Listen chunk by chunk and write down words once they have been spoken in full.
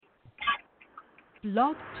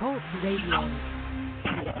Blog Talk Radio.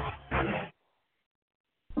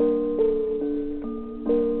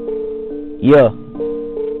 Yeah.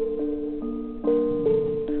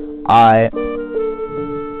 Alright.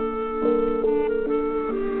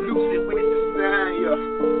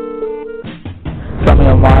 Something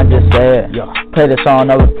your mind just said. Yeah. Play the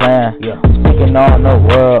song of a plan. Yeah. Speaking on the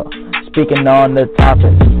world. Speaking on the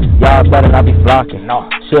topic. Y'all better not be flocking. No.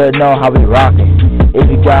 Should know how we rocking. If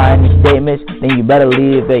you got any statements, then you better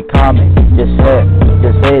leave a comment. Just say it.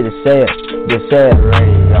 Just say it. Just say it.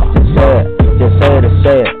 Just say it. Just say it. Just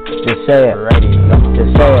say it. Just say it.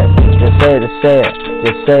 Just say it. Just say it. Just say it.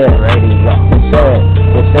 Just say it. Just say it. Just say it.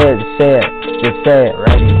 Just say it. Just say it. Just say it.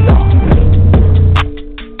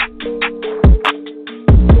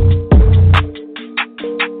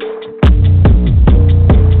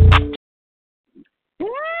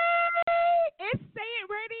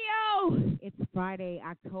 Friday,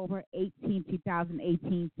 October 18,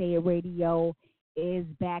 2018. Say It Radio is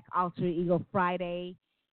back. Alter Ego Friday.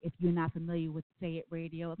 If you're not familiar with Say It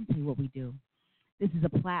Radio, let me tell you what we do. This is a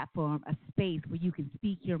platform, a space where you can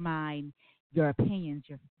speak your mind, your opinions,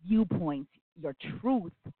 your viewpoints, your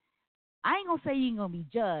truth. I ain't going to say you're going to be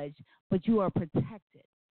judged, but you are protected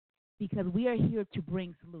because we are here to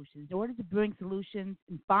bring solutions. In order to bring solutions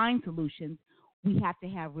and find solutions, we have to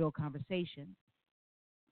have real conversations.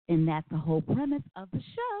 And that's the whole premise of the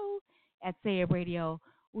show at Say It Radio.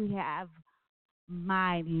 We have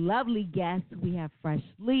my lovely guests. We have Fresh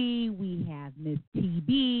Lee. We have Miss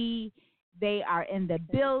TB. They are in the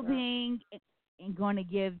building and going to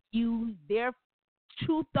give you their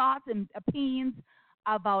true thoughts and opinions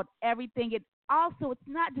about everything. And also, it's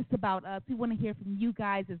not just about us. We want to hear from you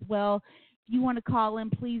guys as well. If you want to call in,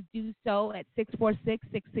 please do so at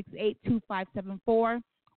 646-668-2574.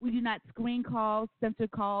 We do not screen calls, censor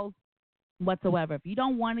calls whatsoever. If you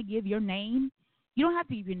don't want to give your name, you don't have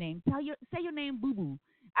to give your name. Say your name, Boo Boo.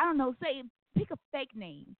 I don't know. Pick a fake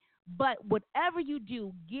name. But whatever you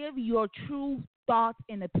do, give your true thoughts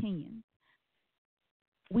and opinions.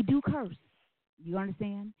 We do curse. You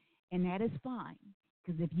understand? And that is fine.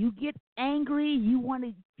 Because if you get angry, you want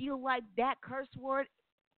to feel like that curse word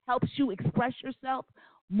helps you express yourself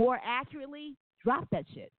more accurately, drop that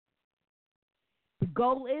shit. The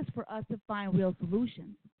goal is for us to find real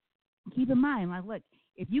solutions. Keep in mind, look,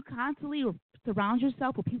 if you constantly surround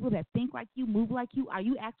yourself with people that think like you, move like you, are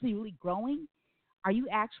you actually really growing? Are you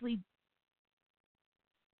actually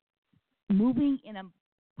moving in a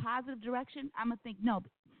positive direction? I'm going to think no,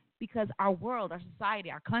 because our world, our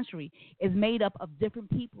society, our country is made up of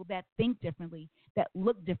different people that think differently, that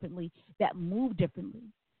look differently, that move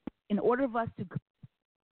differently. In order for us to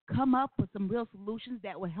come up with some real solutions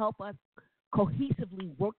that will help us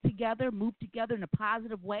cohesively work together, move together in a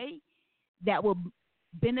positive way that will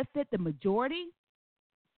benefit the majority,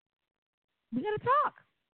 we got to talk.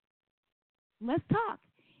 Let's talk.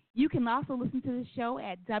 You can also listen to the show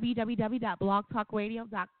at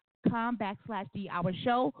www.blogtalkradio.com/The Hour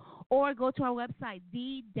Show or go to our website,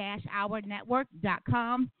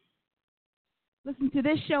 the-hournetwork.com. Listen to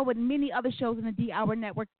this show and many other shows in the D Hour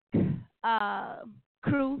Network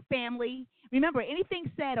crew, family. Remember,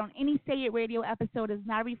 anything said on any Say It Radio episode is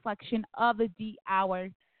not a reflection of the D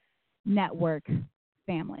Hour Network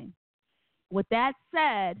family. With that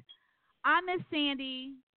said, I'm Miss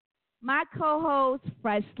Sandy, my co-host,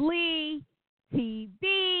 Fresh Lee,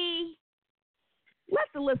 TV.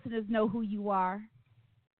 Let the listeners know who you are.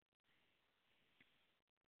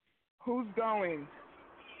 Who's going?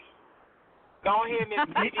 Go ahead, Miss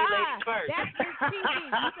TV, ladies first. That's Miss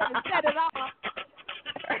TV. You better set it off.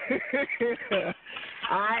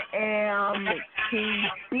 I am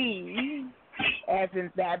TB, as in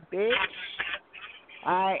that bitch.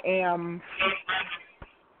 I am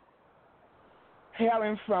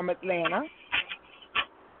hailing from Atlanta.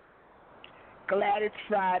 Glad it's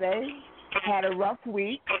Friday. Had a rough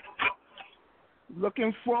week.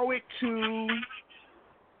 Looking forward to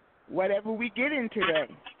whatever we get in today.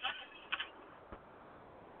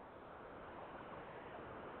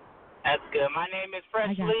 That's good. My name is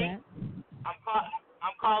Fresh Lee. I'm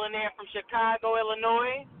calling in from Chicago,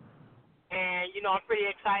 Illinois, and I'm pretty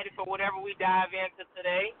excited for whatever we dive into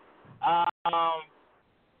today. I'm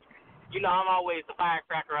always the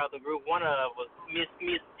firecracker of the group. One of us, Miss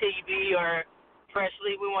TV or Fresh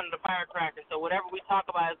Lee, we wanted the firecracker. So whatever we talk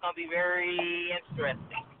about is going to be very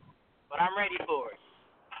interesting. But I'm ready for it.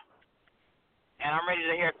 And I'm ready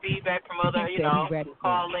to hear feedback from other, who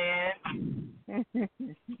call in.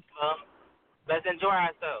 Well, let's enjoy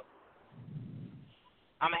ourselves.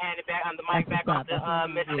 I'm going to hand it back on the mic back on to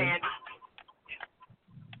Miss Sandy.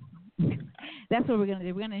 That's what we're gonna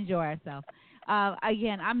do. We're gonna enjoy ourselves.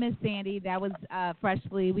 Again, I'm Miss Sandy. That was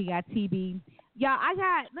Freshly. We got TB. Y'all,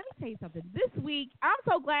 let me tell you something. This week, I'm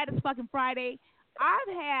so glad it's fucking Friday.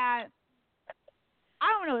 I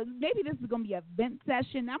don't know, maybe this is going to be a vent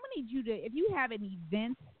session. I'm going to need you to, if you have any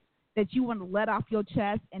events that you want to let off your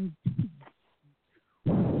chest and you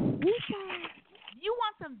want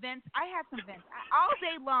some vents, I have some vents. All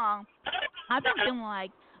day long, I've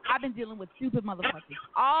been dealing with stupid motherfuckers.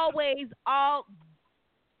 Always,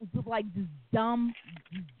 just dumb.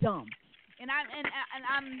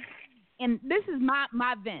 And this is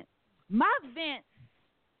my vent. My vent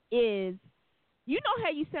is, you know how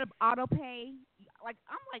you set up auto pay? I'm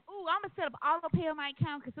going to set up auto pay on my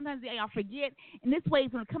account because sometimes I'll forget. And this way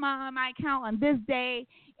it's going to come out on my account on this day.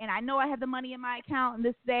 And I know I have the money in my account on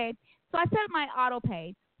this day. So I set up my auto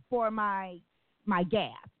pay for my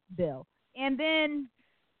gas bill. And then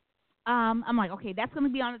I'm like, okay, that's going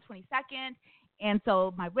to be on the 22nd. And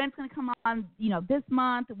so my rent's going to come on, this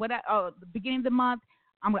month, the beginning of the month.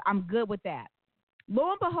 I'm good with that.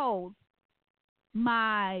 Lo and behold,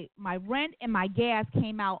 my rent and my gas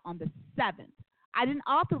came out on the 7th. I didn't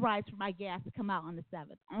authorize for my gas to come out on the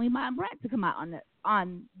 7th. Only my rent to come out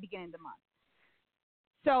on beginning of the month.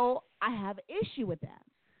 So I have an issue with that.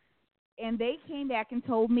 And they came back and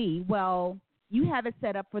told me, well, you have it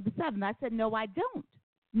set up for the 7th. I said, no, I don't.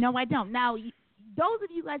 Now, those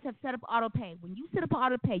of you guys have set up auto pay. When you set up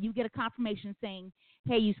auto pay, you get a confirmation saying,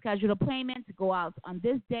 hey, you scheduled a payment to go out on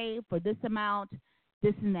this day for this amount,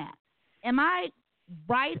 this and that. Am I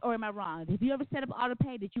right or am I wrong? Have you ever set up auto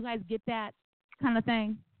pay? Did you guys get that kind of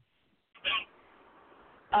thing?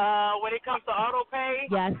 When it comes to auto pay,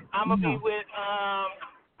 yes, I'm going to be with, I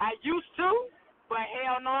used to, but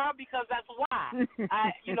hell no, because that's why.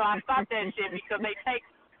 I stopped that shit because they take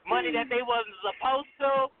money that they wasn't supposed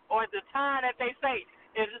to or at the time that they say.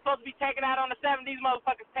 If it's supposed to be taken out on the 7th, these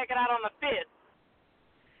motherfuckers take it out on the 5th.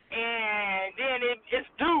 And then it's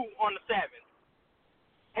due on the 7th.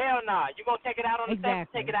 Hell no. You're going to take it out on the 7th,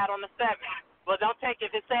 take it out on the 7th. But don't take,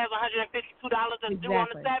 if it says $152 that's due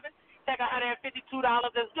on the 7th, take $152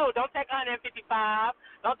 that's due. Don't take $155.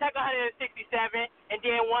 Don't take $167. And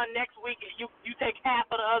then one next week you take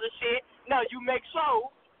half of the other shit. No, you make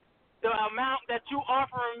sure the amount that you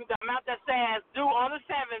offering, the amount that says due on the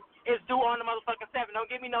 7th is due on the motherfucking 7th.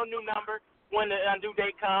 Don't give me no new number when the due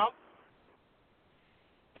date comes.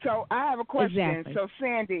 So I have a question. Exactly. So,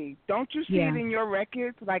 Sandy, don't you see it in your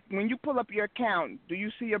records? Like when you pull up your account, do you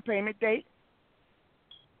see your payment date?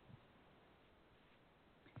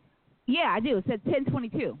 Yeah, I do. It says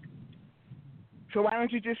 10/22. So why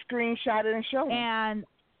don't you just screenshot it and show them? And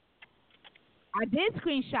I did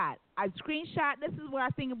screenshot. This is where I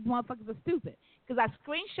think motherfuckers are stupid. Because I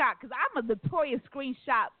screenshot, because I'm a notorious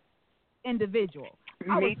screenshot individual.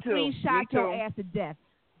 I would screenshot your ass to death.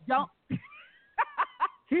 Don't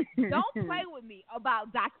play with me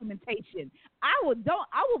about documentation. I will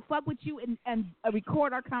fuck with you and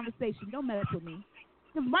record our conversation. Don't mess with me.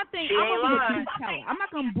 Because one thing, I'm going to be a truth teller. I'm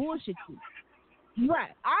not going to bullshit you.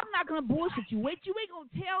 Right. I'm not going to bullshit you. What you ain't going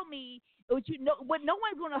to tell me, what no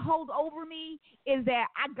one's going to hold over me is that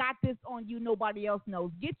I got this on you, nobody else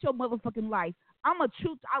knows. Get your motherfucking life. I'm a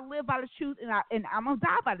truth. I live by the truth, and I'm going to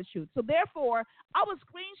die by the truth. So, therefore, I will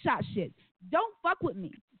screenshot shit. Don't fuck with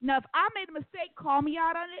me. Now, if I made a mistake, call me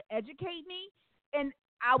out on it, educate me, and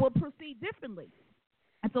I will proceed differently.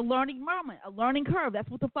 It's a learning moment, a learning curve. That's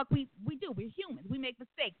what the fuck we do. We're humans. We make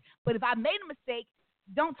mistakes. But if I made a mistake,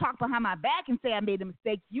 don't talk behind my back and say I made a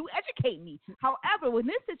mistake. You educate me. However, with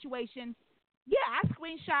this situation, yeah, I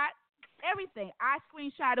screenshot everything. I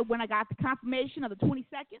screenshotted when I got the confirmation of the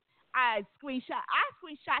 22nd. I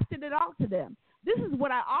screenshotted it all to them. This is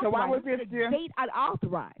what I authorized. So why was this the date I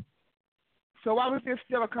authorized? So why was there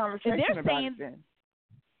still a conversation about it then?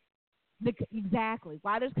 Exactly.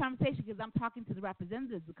 Why there's conversation? Because I'm talking to the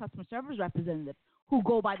representatives, the customer service representatives, who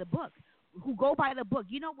go by the book.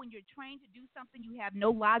 You know, when you're trained to do something, you have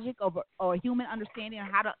no logic or human understanding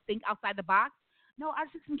on how to think outside the box. No, our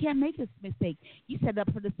system can't make this mistake. You set it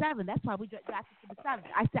up for the 7th. That's why we drafted for the 7th.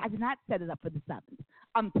 I said I did not set it up for the 7th.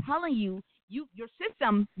 I'm telling you, your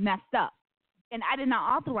system messed up, and I did not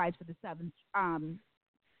authorize for the 7th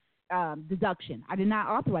deduction. I did not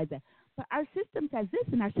authorize that. But our system says this,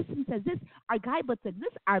 and our system says this. Our guidebook says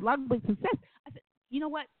this. Our logbook says this. I said, you know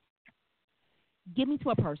what? Give me to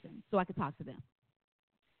a person so I could talk to them.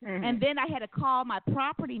 Mm-hmm. And then I had to call my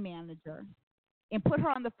property manager and put her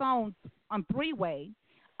on the phone on three-way.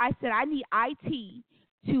 I said, I need IT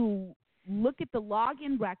to look at the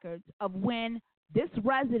login records of when this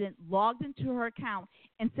resident logged into her account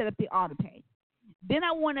and set up the auto pay. Then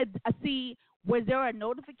I wanted to see Was there a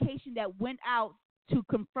notification that went out to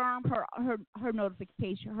confirm her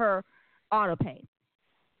notification, her auto pay?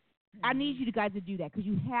 I need you guys to do that because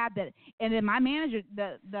you have that. And then my manager,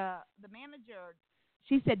 the manager,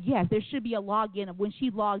 she said, yes, there should be a login of when she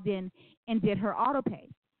logged in and did her auto pay.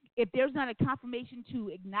 If there's not a confirmation to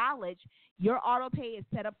acknowledge your auto pay is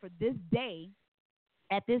set up for this day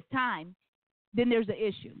at this time, then there's an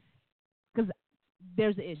issue. Because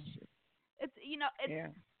there's an issue. It's,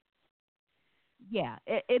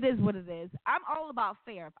 it is what it is. I'm all about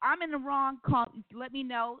fair. If I'm in the wrong, call, let me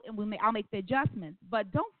know, and I'll make the adjustments.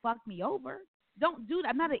 But don't fuck me over. Don't do that.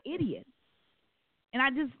 I'm not an idiot. And I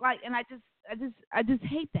just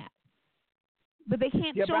hate that. But they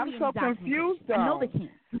can't show me I'm so confused, though. I know they can't.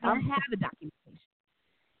 I don't have the documentation.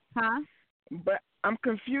 Huh? But I'm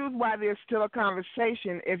confused why there's still a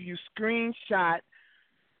conversation if you screenshot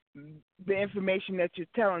the information that you're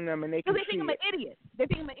telling them and they can see it. They think I'm an idiot. They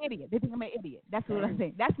think I'm an idiot. That's what I'm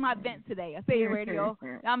saying. That's my vent today. I say it radio.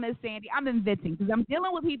 I'm Miss Sandy. I'm inventing because I'm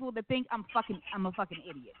dealing with people that think I'm a fucking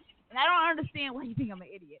idiot. And I don't understand why you think I'm an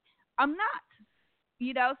idiot. I'm not.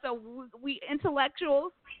 So we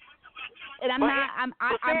intellectuals, and I'm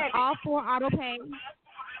all for auto pay.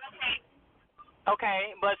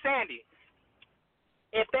 Okay, but Sandy,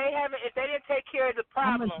 if they didn't take care of the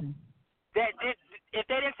problem, if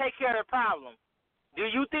they didn't take care of the problem, do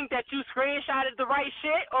you think that you screenshotted the right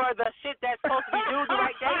shit or the shit that's supposed to be due the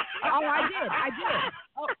right date? Oh, I did.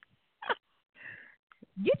 Oh.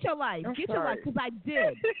 Get your life, because I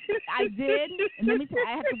did, and let me tell you,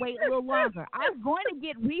 I have to wait a little longer. I'm going to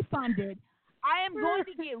get refunded. I am going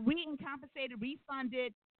to get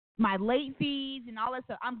refunded my late fees and all that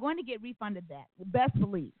stuff. I'm going to get refunded that. Best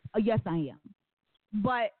believe. Yes, I am.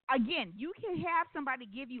 But again, you can have somebody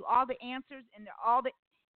give you all the answers and all the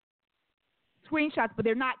screenshots, but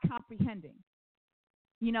they're not comprehending.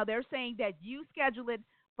 They're saying that you schedule it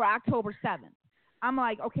for October 7th. I'm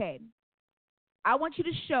like, okay, I want you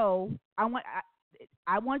to show. I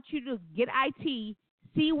want you to get IT,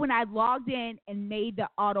 see when I logged in and made the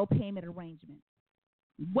auto payment arrangement.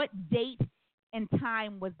 What date and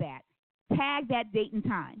time was that? Tag that date and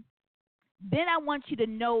time. Then I want you to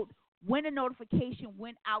note when a notification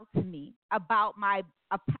went out to me about my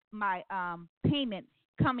payment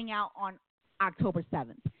coming out on October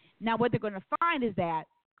 7th. Now, what they're going to find is that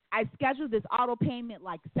I scheduled this auto payment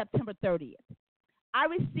like September 30th. I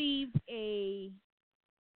received a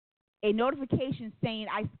notification saying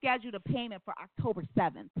I scheduled a payment for October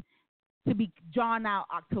 7th to be drawn out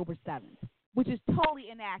October 7th, which is totally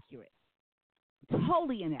inaccurate.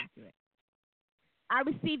 Totally inaccurate. I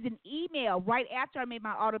received an email right after I made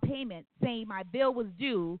my auto payment saying my bill was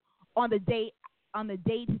due on the date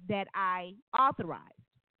that I authorized.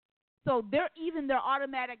 So their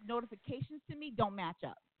automatic notifications to me don't match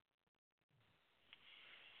up.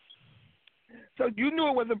 So you knew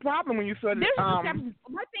it was a problem when you saw it. My thing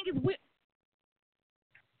is,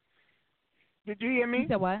 did you hear me? You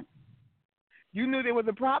said what? You knew there was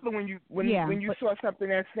a problem when you saw something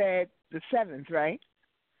that said the 7th, right?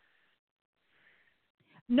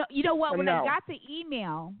 No, you know what? When I got the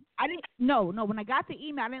email, I didn't. No. When I got the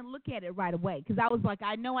email, I didn't look at it right away because I was like,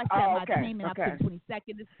 I know I set my payment up to the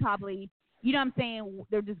 22nd. This is probably, you know what I'm saying?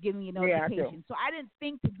 They're just giving me a notification. So I didn't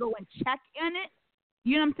think to go and check in it.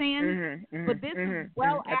 You know what I'm saying? But this is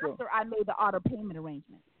after I made the auto payment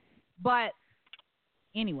arrangement. But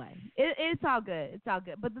anyway, it's all good. It's all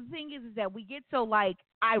good. But the thing is that we get so like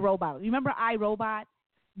iRobot. You remember iRobot,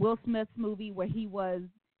 Will Smith's movie where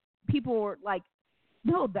people were like,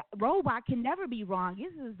 no, the robot can never be wrong.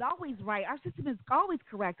 This is always right. Our system is always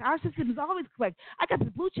correct. Our system is always correct. I got this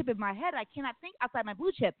blue chip in my head. I cannot think outside my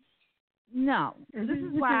blue chip. No. This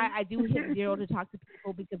is why I do hit zero to talk to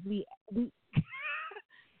people because we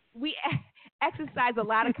exercise a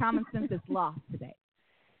lot of common sense that's lost today.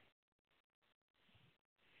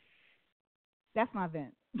 That's my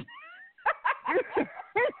vent.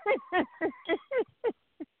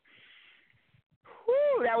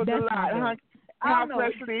 Whew, that was a lot, huh? That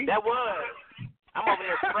was. I'm over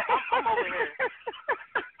here.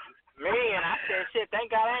 Man, I said shit. Thank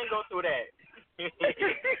God I ain't go through that.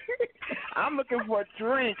 I'm looking for a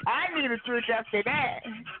drink. I need a drink after that.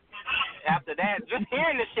 After that, just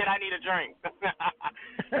hearing this shit, I need a drink.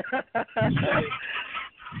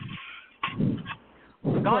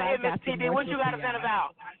 Go ahead, Miss TV. What you got to say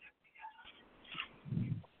about?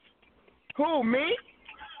 Who, me?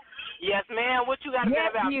 Yes, ma'am. What you got to say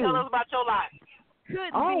about? Tell us about your life.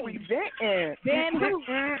 Good. We didn't. Then who?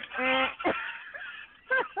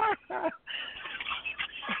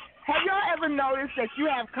 Have y'all ever noticed that you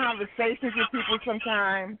have conversations with people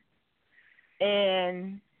sometimes,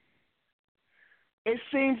 and it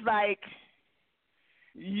seems like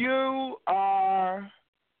you are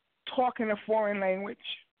talking a foreign language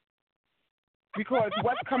because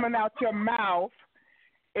what's coming out your mouth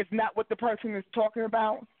is not what the person is talking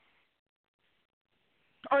about?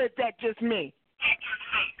 Or is that just me?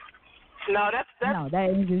 No, that's that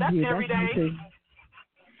ain't just that's you. every That's me day. too.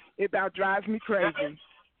 It about drives me crazy.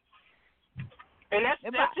 And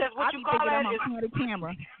that's just what you call that. I'm the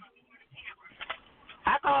camera.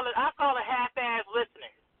 I call it half-ass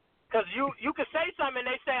listening. Because you can say something and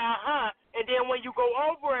they say, and then when you go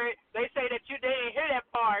over it, they say that they didn't hear that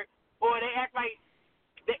part, or they act like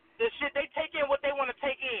the shit, they take in what they want to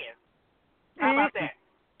take in. How about that?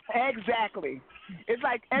 Exactly. It's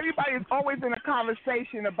like everybody is always in a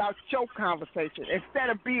conversation about your conversation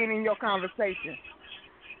instead of being in your conversation.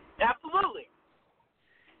 Absolutely.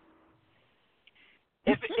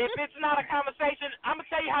 If it's not a conversation, I'm going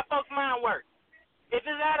to tell you how folks' mind works. If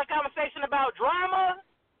it's not a conversation about drama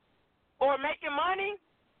or making money,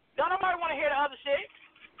 don't nobody want to hear the other shit.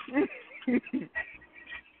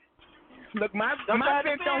 Look, my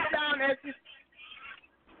vent don't sound as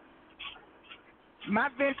my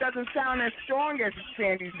vent doesn't sound as strong as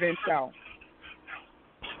Sandy's vent though.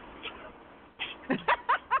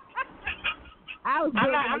 I'm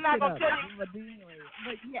not gonna tell you. But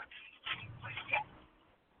yeah.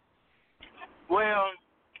 Well,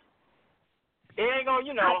 it ain't gonna,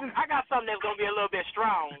 I got something that's gonna be a little bit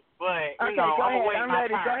strong, but okay, I'm go ahead. gonna wait I'm my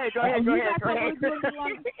ready. time. Go ahead.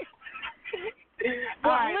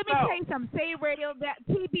 Well, right, let me tell you something. Say Radio, that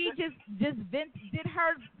TB just did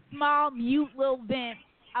her small mute little vent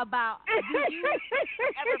about. Do you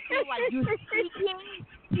ever feel like you're speaking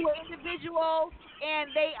to an individual and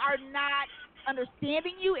they are not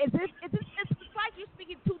understanding you? It's like you're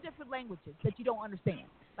speaking two different languages that you don't understand.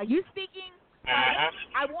 Like you're speaking.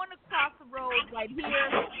 I want to cross the road right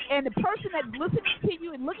here, and the person that's listening to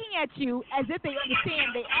you and looking at you as if they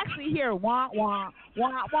understand, they actually hear wah wah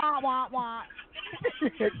wah wah wah wah.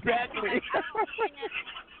 Exactly.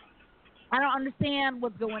 I don't understand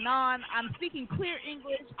what's going on. I'm speaking clear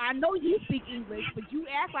English. I know you speak English, but you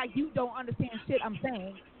act like you don't understand shit I'm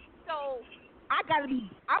saying. So I gotta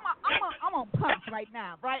be. I'm on punk right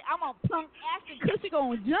now, right? I'm on punk. Ashton Kutcher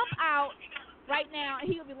gonna jump out right now, and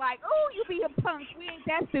he'll be like, "Oh, you be a punk. We ain't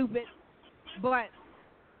that stupid." But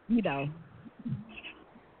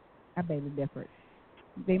I beg to differ.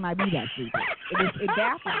 They might be that stupid. It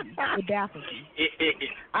baffles me. It baffles me.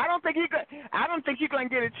 I don't think you're gonna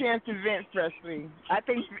get a chance to vent, Freshly. I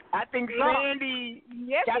think Sandy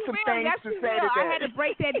got some things to say to that. I had to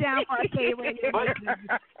break that down for our radio.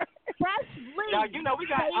 Freshly. Now, we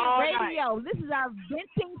got all radio. night. This is our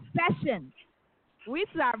venting session. This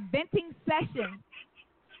is our venting session.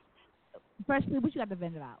 Freshly, what you got to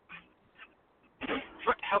vent about?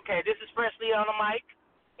 Okay, this is Freshly on the mic.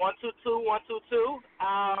 122, 122.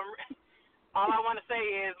 All I want to say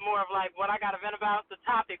is more of like what I got to vent about. The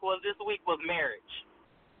topic this week was marriage.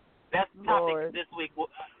 That's the topic this week.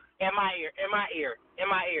 In my ear,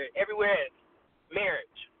 everywhere.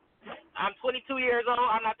 Marriage. I'm 22 years old.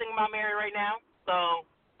 I'm not thinking about marriage right now. So,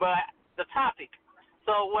 but the topic.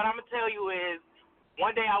 So what I'm gonna tell you is,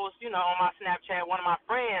 one day I was, on my Snapchat. One of my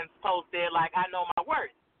friends posted like, "I know my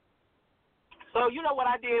worth." So, what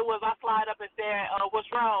I did was I slide up and said, "What's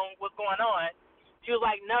wrong? What's going on?" She was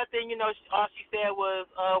like, "Nothing." All she said was,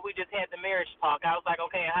 "We just had the marriage talk." I was like,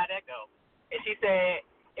 "Okay, how'd that go?" And she said,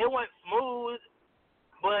 "It went smooth,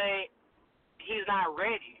 but he's not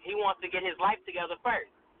ready. He wants to get his life together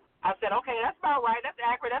first." I said, "Okay, that's about right. That's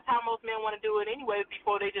accurate. That's how most men want to do it anyway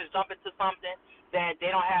before they just jump into something that they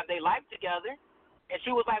don't have their life together." And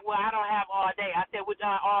she was like, "Well, I don't have all day." I said,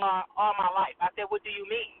 all my life." I said, "What do you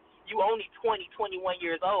mean? You only 20, 21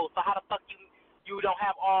 years old, so how the fuck you don't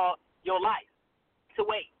have all your life to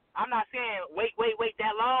wait?" I'm not saying wait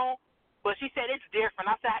that long, but she said it's different.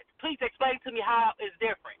 I said, "Please explain to me how it's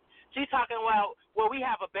different." She's talking about, well, we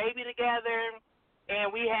have a baby together,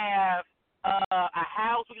 and we have a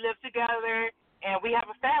house, we live together, and we have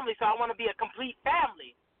a family, so I want to be a complete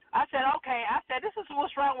family. I said, okay. I said, this is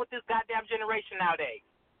what's wrong with this goddamn generation nowadays.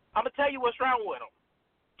 I'm going to tell you what's wrong with them.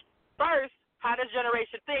 First, how this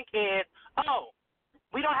generation think is,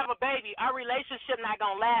 we don't have a baby, our relationship not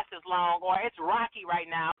going to last as long, or it's rocky right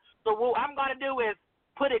now. So what I'm going to do is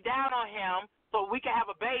put it down on him so we can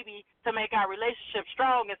have a baby to make our relationship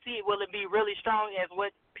strong and see will it be really strong as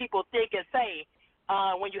what people think and say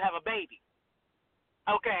when you have a baby.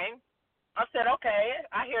 Okay. I said, okay,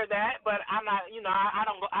 I hear that, but I'm not,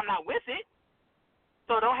 I'm not with it.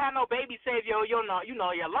 So don't have no baby save your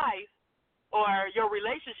life or your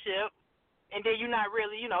relationship, and then you're not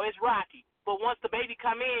really, it's rocky. But once the baby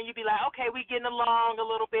come in, you be like, okay, we getting along a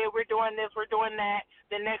little bit. We're doing this, we're doing that.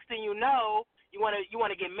 The next thing you know, you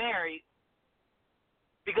wanna get married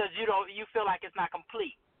because you feel like it's not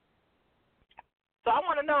complete. So I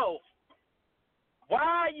want to know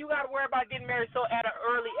why you got to worry about getting married so at an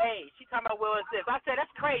early age. She talking about, well, it's this. I said,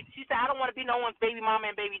 that's crazy. She said, I don't want to be no one's baby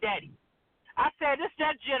mama and baby daddy. I said, this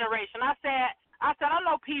that generation. I said I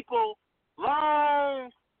know people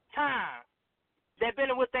long time that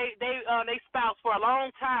been with they spouse for a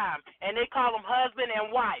long time, and they call them husband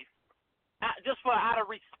and wife, just for out of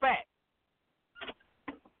respect.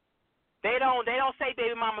 They don't say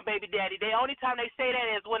baby mama, baby daddy. The only time they say that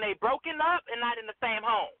is when they broken up and not in the same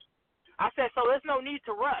home. I said, so there's no need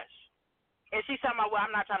to rush. And she said, well,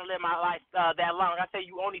 I'm not trying to live my life that long. I said,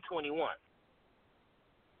 you only 21.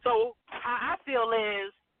 So how I feel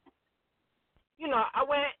is, I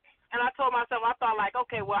went and I told myself, I thought like,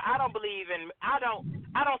 okay, well, I don't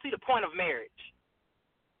see the point of marriage.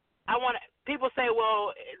 People say,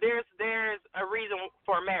 well, there's a reason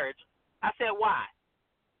for marriage. I said, why?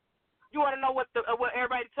 You want to know what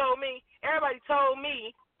everybody told me? Everybody told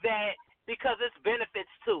me that because it's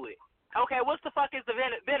benefits to it. Okay, what's the fuck is the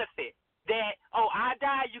benefit? That, I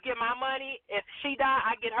die, you get my money. If she die,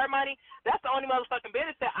 I get her money. That's the only motherfucking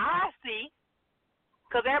benefit I see.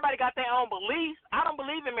 Because everybody got their own beliefs. I don't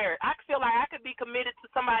believe in marriage. I feel like I could be committed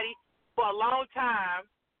to somebody for a long time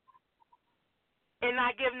and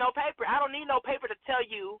not give no paper. I don't need no paper to tell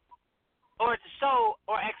you or to show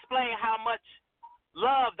or explain how much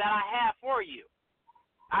love that I have for you.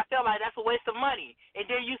 I feel like that's a waste of money. And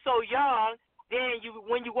then you so young, then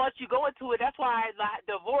once you go into it, that's why the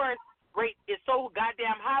divorce rate is so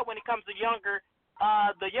goddamn high when it comes to the young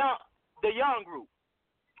group.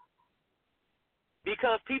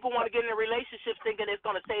 Because people want to get in a relationship thinking it's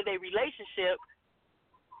going to save their relationship,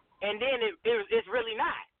 and then it's really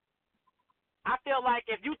not. I feel like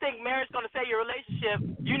if you think marriage is going to save your relationship,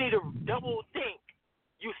 you need to double think.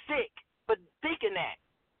 You sick for thinking that.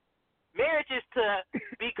 Marriage is to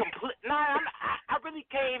be complete. I really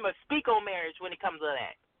can't even speak on marriage when it comes to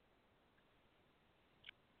that.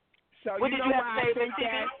 So what did you have to say, Miss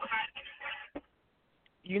TV?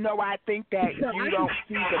 You know why I think that you don't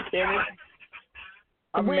see the benefit.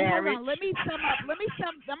 Wait, hold on. Let me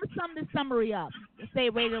sum this summary up. Say,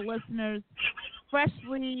 radio listeners,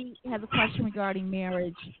 Freshly has a question regarding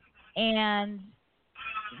marriage and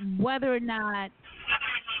whether or not,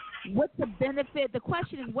 what's the benefit? The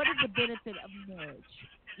question is, what is the benefit of marriage?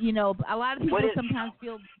 A lot of people sometimes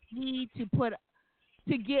feel the need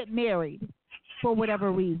to get married for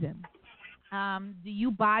whatever reason. Do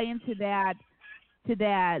you buy into that? To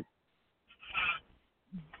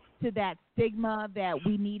stigma that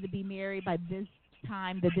we need to be married by this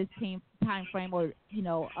time, time frame, or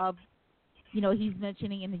he's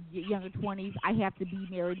mentioning in his younger 20s, I have to be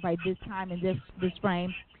married by this time and this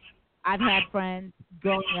frame. I've had friends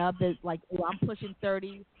growing up that like, I'm pushing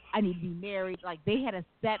 30, I need to be married. Like they had a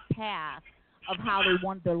set path of how they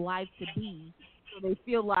want their life to be, so they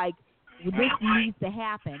feel like this needs to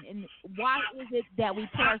happen. And why is it that we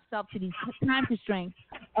put ourselves to these time constraints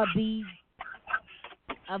of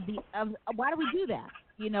why do we do that?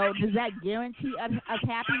 Does that guarantee us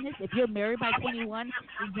happiness? If you're married by 21,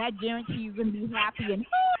 does that guarantee you're going to be happy? And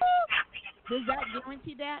does that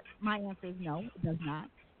guarantee that? My answer is no, it does not.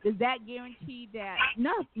 Does that guarantee that?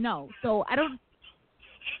 No. So I don't.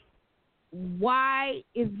 Why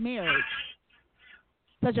is marriage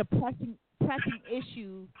such a pressing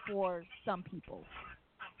issue for some people?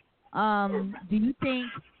 Do you think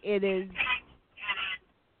it is?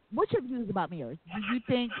 What's your views about marriage? Do you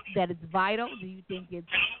think that it's vital? Do you think it's?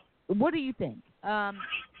 What do you think,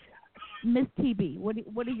 Miss TB?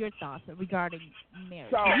 What are your thoughts regarding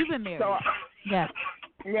marriage? You've been married. Yeah,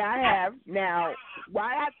 I have. Now,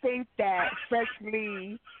 why I think that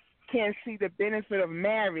Freshly can't see the benefit of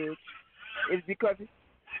marriage is because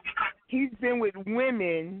he's been with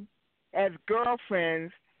women as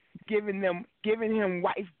girlfriends, giving him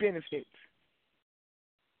wife benefits.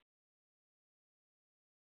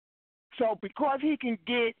 So because he can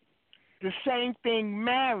get the same thing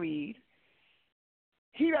married,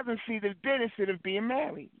 he doesn't see the benefit of being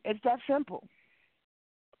married. It's that simple.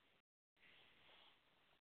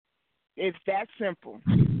 It's that simple.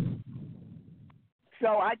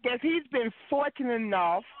 So I guess he's been fortunate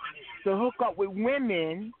enough to hook up with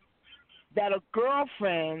women that are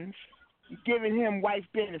girlfriends giving him wife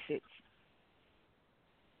benefits.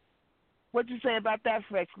 What you say about that,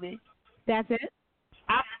 Freshly? That's it?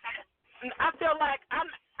 I feel like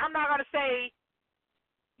I'm not going to say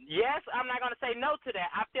yes, I'm not going to say no to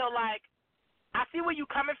that. I feel like I see where you're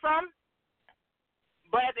coming from,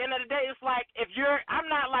 But at the end of the day, it's like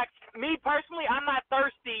I'm not like me personally. I'm not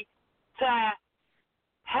thirsty to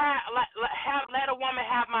let a woman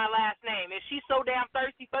have my last name. If she's so damn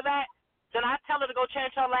thirsty for that, then I tell her to go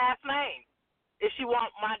change her last name. If she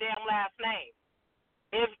want my damn last name.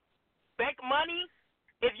 If make money,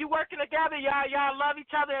 if you working together, y'all love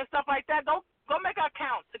each other and stuff like that. Go make an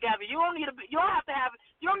account together. You don't need to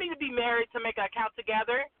be married to make an account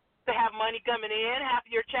together to have money coming in, half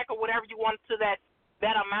your check or whatever you want to that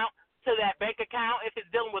amount to that bank account. If it's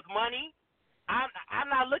dealing with money, I'm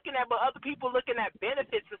not looking at, but other people looking at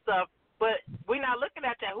benefits and stuff. But we're not looking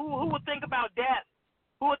at that. Who would think about death?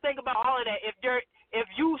 Who would think about all of that? If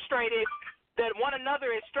you straight is that one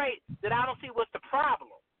another is straight, then I don't see what's the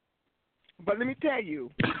problem. But let me tell you,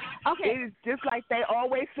 Okay. it is just like they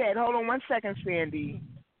always said. Hold on one second, Sandy.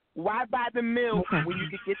 Why buy the milk when you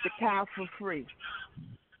could get the cow for free?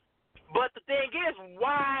 But the thing is,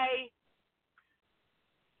 why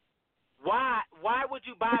would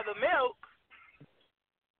you buy the milk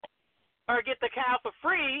or get the cow for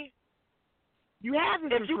free? You have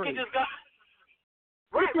it if for you free. Can just go.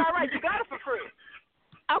 Right. You got it for free.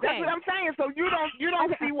 Okay. That's what I'm saying. So you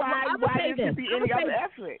don't see why there should be any other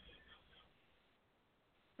effort.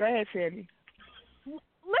 Go ahead, Sandy.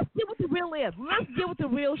 Let's deal with the real is. Let's deal with the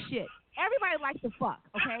real shit. Everybody likes to fuck,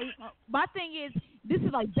 okay? My thing is, this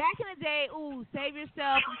is like back in the day, ooh, save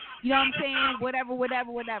yourself, you know what I'm saying? Whatever.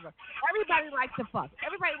 Everybody likes to fuck.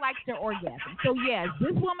 Everybody likes their orgasm. So, yes,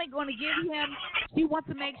 this woman going to give him, she wants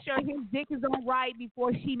to make sure his dick is on right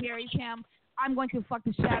before she marries him. I'm going to fuck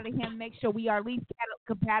the shit out of him, make sure we are at least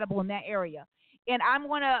compatible in that area. And I'm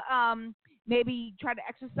going to maybe try to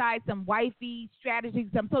exercise some wifey strategies.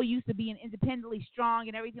 I'm so used to being independently strong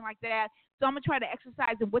and everything like that. So I'm going to try to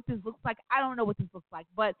exercise and what this looks like. I don't know what this looks like,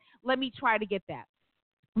 but let me try to get that.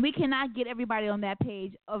 We cannot get everybody on that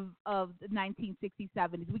page of the 1960s,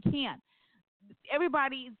 70s. We can't.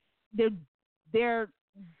 Everybody, they're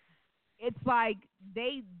it's like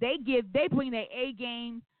they bring their A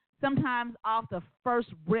game sometimes off the first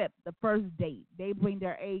rip, the first date. They bring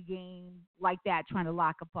their A game like that, trying to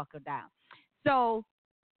lock a fucker down. So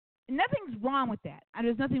nothing's wrong with that.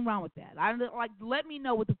 There's nothing wrong with that. Let me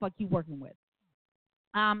know what the fuck you're working with.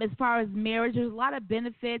 As far as marriage, there's a lot of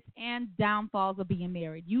benefits and downfalls of being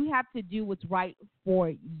married. You have to do what's right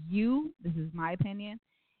for you. This is my opinion.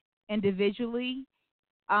 Individually,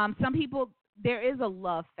 some people, there is a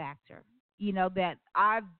love factor. You know, that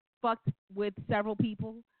I've fucked with several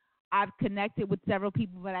people. I've connected with several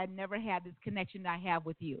people, but I never had this connection that I have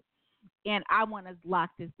with you. And I want to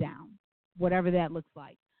lock this down, whatever that looks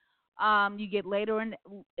like. You get later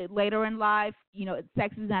in life, you know,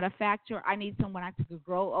 sex is not a factor. I need someone I could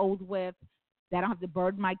grow old with, that I don't have to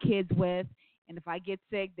burden my kids with. And if I get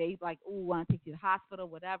sick, they like, ooh, want to take you to the hospital,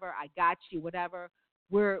 whatever. I got you, whatever.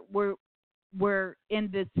 We're in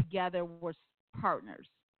this together. We're partners,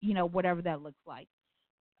 you know, whatever that looks like.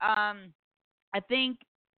 I think,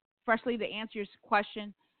 firstly, to answer your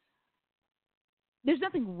question, there's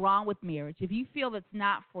nothing wrong with marriage. If you feel it's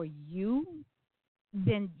not for you,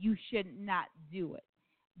 then you should not do it.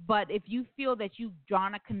 But if you feel that you've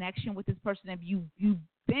drawn a connection with this person, if you've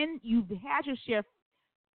had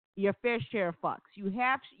your fair share of fucks, you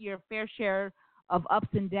have your fair share of ups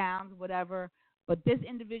and downs, whatever. But this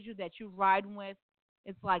individual that you're riding with,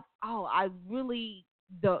 it's like, oh, I really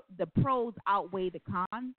the pros outweigh the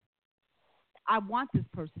cons. I want this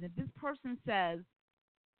person. If this person says,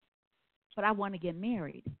 but I want to get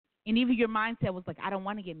married, and even your mindset was like, I don't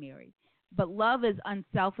want to get married. But love is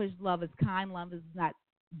unselfish. Love is kind. Love is not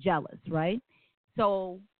jealous, right?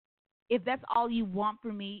 So if that's all you want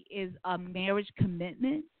from me is a marriage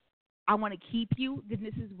commitment, I want to keep you, then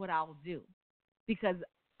this is what I'll do. Because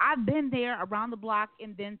I've been there around the block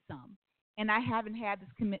and then some, and I haven't had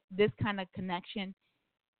this kind of connection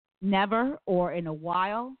never or in a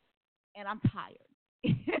while, and I'm tired.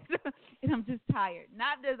 And I'm just tired.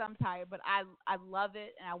 Not that I'm tired, but I love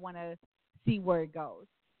it, and I want to see where it goes.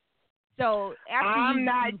 So after I'm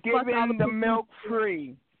not giving the milk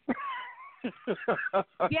free.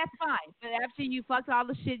 Yes, fine. But after you fucked all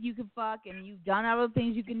the shit you can fuck, and you've done all the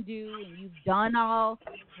things you can do, and you've done all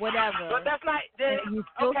whatever. But that's not.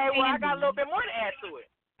 Okay, well, I got a little bit more to add to it.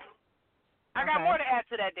 I got more to add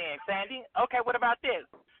to that, then, Sandy. Okay, what about this?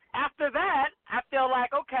 After that, I feel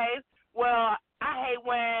like, okay, well, I hate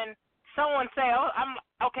when someone say, oh, I'm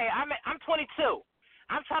 22.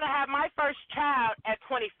 I'm trying to have my first child at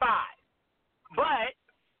 25. But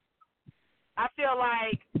I feel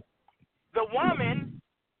like the woman,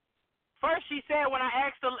 first she said when I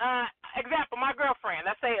asked the example, my girlfriend.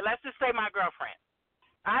 Let's just say my girlfriend.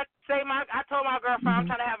 I told my girlfriend I'm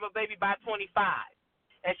trying to have a baby by 25.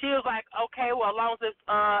 And she was like, okay, well, as long as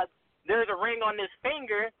there's a ring on this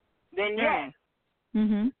finger, then yes.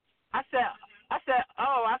 Mhm. I said,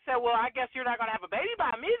 well, I guess you're not gonna have a baby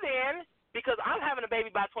by me then, because I'm having a baby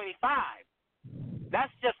by 25.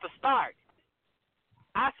 That's just the start.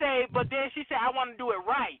 I say, but then she said, I want to do it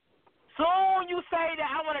right. Soon you say that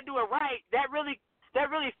I want to do it right, that really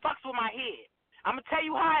fucks with my head. I'm gonna tell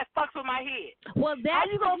you how it fucks with my head. Well, how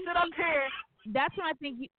you gonna sit up here? That's what I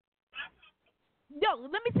think. No,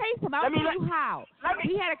 let me tell you something. I'll tell you how.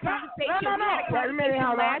 We had a conversation.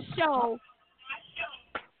 Last show.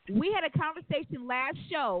 We had a conversation last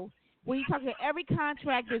show where you talk about every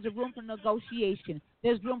contract. There's a room for negotiation.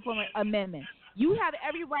 There's room for amendment. You have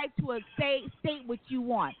every right to state what you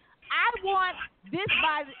want. I want this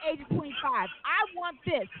by the age of 25. I want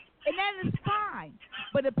this. And that is fine.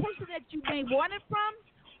 But the person that you may want it from,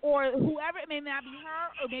 or whoever, it may not be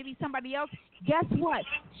her or maybe somebody else, guess what?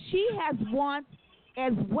 She has wants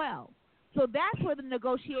as well. So that's where the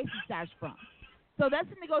negotiation starts from. So that's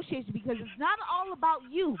the negotiation, because it's not all about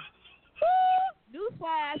you.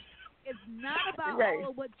 Newsflash. It's not about all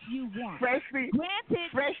of what you want. Granted,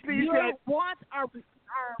 your wants are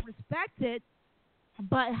respected,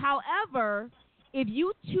 but however, if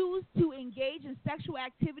you choose to engage in sexual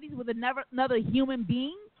activities with another human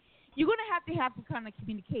being, you're going to have some kind of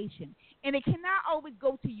communication. And it cannot always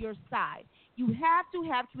go to your side. You have to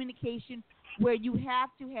have communication where you have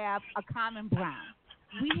to have a common ground.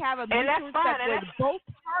 We have a mutual respect where both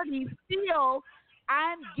parties feel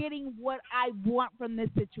I'm getting what I want from this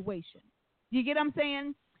situation. You get what I'm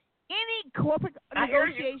saying? Any corporate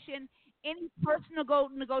negotiation, any personal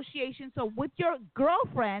negotiation. So with your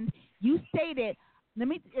girlfriend, you stated, let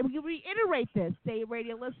me reiterate this, say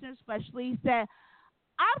radio listeners especially, said,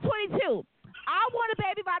 I'm 22. I want a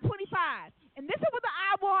baby by 25. And this is what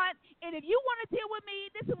I want. And if you want to deal with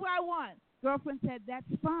me, this is what I want. Girlfriend said, that's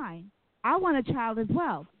fine. I want a child as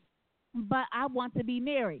well. But I want to be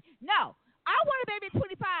married. No, I want a baby at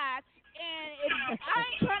 25. And if I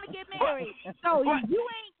ain't trying to get married. So you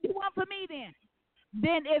want for me then.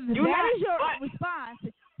 Then if that is your response,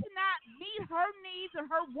 to not meet her needs or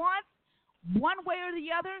her wants one way or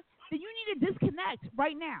the other, then you need to disconnect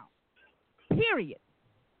right now. Period.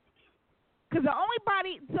 Because the only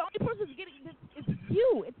person who's getting this is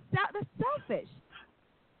you. That's selfish.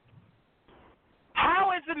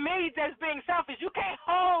 How is it me that's being selfish? You can't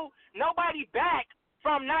hold nobody back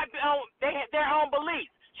from not their own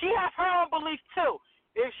beliefs. She has her own beliefs too.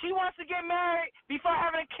 If she wants to get married before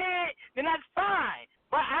having a kid, then that's fine.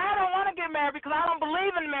 But I don't want to get married because I don't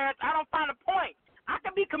believe in marriage. I don't find a point. I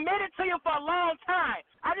can be committed to you for a long time.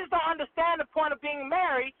 I just don't understand the point of being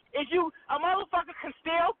married. Is a motherfucker can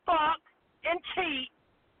still fuck and cheat,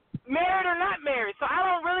 married or not married. So I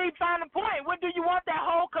don't really find the point. What do you want that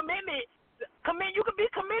whole commitment? You can be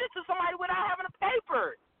committed to somebody without having a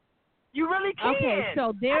paper. You really can. Okay,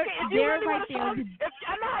 so they're really right there.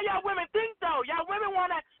 I know how y'all women think though. Y'all women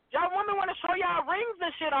wanna show y'all rings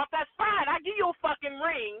and shit off. That's fine. I give you a fucking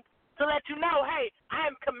ring to let you know, hey, I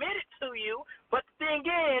am committed to you. But the thing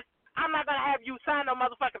is, I'm not gonna have you sign no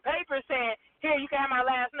motherfucking paper saying, here, you can have my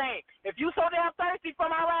last name. If you so damn thirsty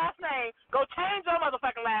for my last name, go change your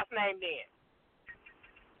motherfucking last name then.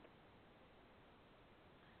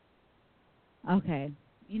 Okay.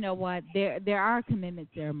 You know what? There are commitment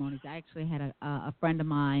ceremonies. I actually had a friend of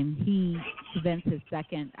mine. He convinced his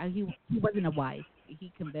second. He wasn't a wife.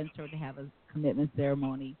 He convinced her to have a commitment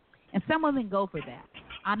ceremony, and some women go for that.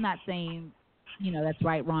 I'm not saying, that's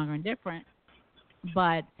right, wrong, or indifferent,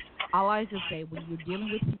 but I'll always just say when you're dealing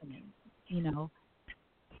with humans,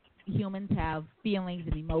 humans have feelings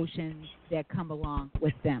and emotions that come along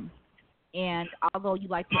with them, and although you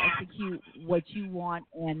like to execute what you want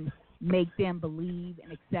and make them believe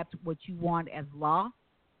and accept what you want as law,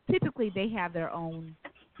 typically they have their own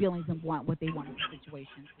feelings and want what they want in the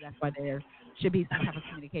situation. So that's why there should be some type of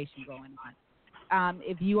communication going on.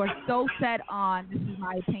 If you are so set on, this is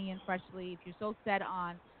my opinion freshly, if you're so set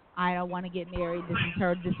on, I don't want to get married, this is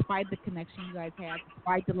her, despite the connection you guys have,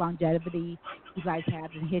 despite the longevity you guys have,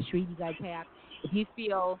 the history you guys have, if you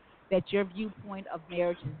feel that your viewpoint of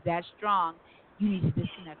marriage is that strong, you need to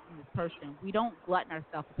disconnect from this person. We don't glutton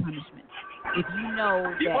ourselves with punishment. If you know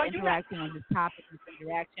that interacting on this topic, this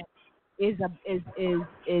interaction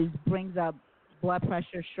brings up blood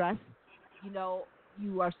pressure, stress,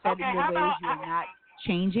 you are set in your ways, you are not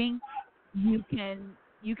changing, you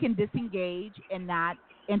can disengage and not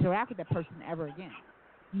interact with that person ever again.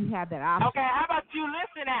 You have that option. Okay, how about you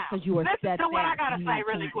listen out? Because you are listen to what I gotta say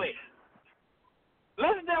really quick.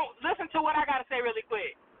 Listen to what I gotta say really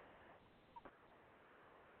quick.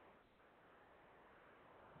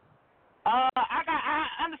 I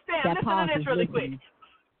understand. That Listen to pause this is really quick. listening.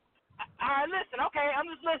 All right, listen. Okay, I'm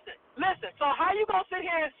just listening. Listen. So how you gonna sit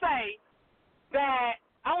here and say that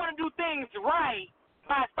I want to do things right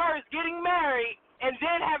by first getting married and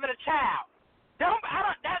then having a child? That's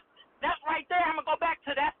right there. I'm gonna go back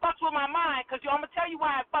to that fucks with my mind because I'm gonna tell you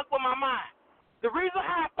why it fucks with my mind. The reason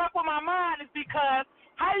how it fucks with my mind is because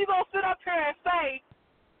how you gonna sit up here and say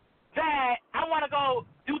that I want to go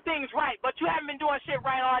do things right, but you haven't been doing shit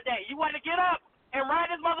right all day? You want to get up and ride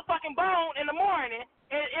this motherfucking bone in the morning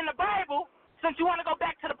in the Bible. Since you want to go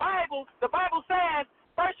back to the Bible says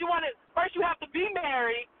first you have to be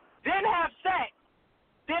married, then have sex,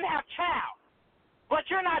 then have child. But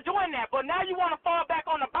you're not doing that. But now you want to fall back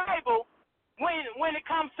on the Bible when it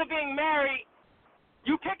comes to being married.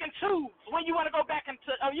 You pick and choose when you want to go back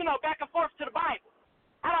into back and forth to the Bible.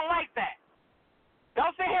 I don't like that.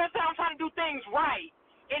 Don't sit here and say I'm trying to do things right,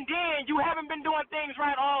 and then you haven't been doing things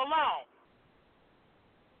right all along.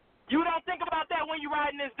 You don't think about that when you're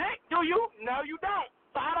riding this dick, do you? No, you don't.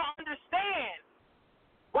 So I don't understand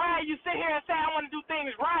why you sit here and say I want to do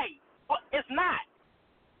things right. Well, it's not.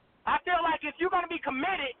 I feel like if you're going to be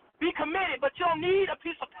committed, but you don't need a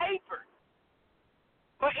piece of paper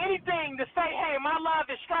or anything to say, hey, my love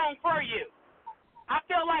is strong for you. I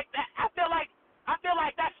feel like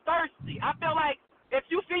that's thirsty. I feel like if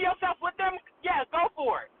you see yourself with them, yeah, go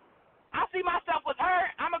for it. I see myself with her,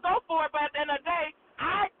 I'm going to go for it, but at the end of the day,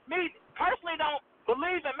 me personally don't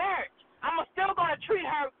believe in marriage. I'm still going to treat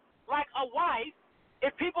her like a wife.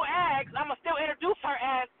 If people ask, I'm going to still introduce her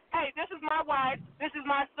as, hey, this is my wife, this is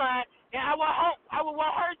my son, and I would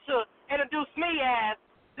want her to introduce me as,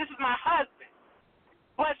 this is my husband.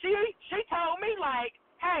 But she told me, like,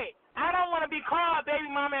 hey, I don't want to be called baby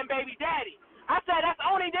mama and baby daddy. I said, that's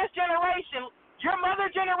only this generation. Your mother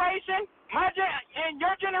generation, and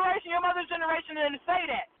your generation, your mother's generation didn't say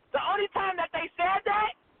that. The only time that they said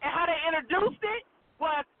that and how they introduced it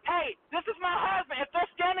was, hey, this is my husband. If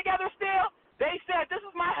they're staying together still, they said, this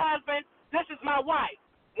is my husband, this is my wife.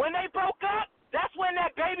 When they broke up, that's when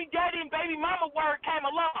that baby daddy and baby mama word came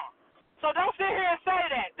along. So don't sit here and say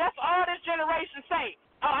that. That's all this generation say.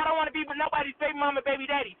 Oh, I don't want to be with nobody's baby mama, baby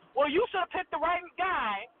daddy. Well, you should have picked the right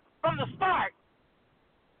guy from the start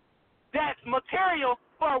that's material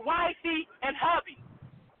for wifey and hubby.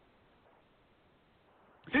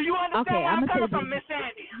 Do you understand where I'm coming from, Miss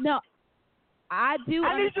Sandy? No, I do.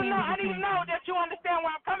 I need to know that you understand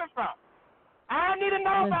where I'm coming from. I need to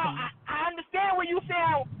know about. I understand what you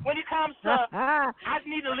saying when it comes to. I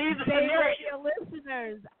need to leave the scenario.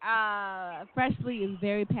 Listeners, Freshly is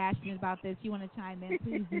very passionate about this. You want to chime in?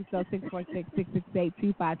 Please do so.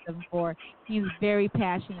 646-668-2574. He is very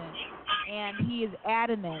passionate, and he is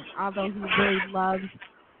adamant. Although he really loves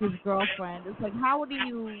his girlfriend, it's like, how do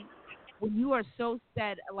you, when you are so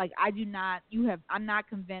set? Like, I'm not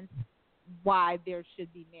convinced why there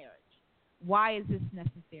should be marriage. Why is this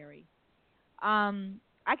necessary? I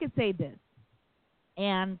could say this,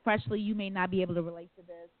 and Freshly, you may not be able to relate to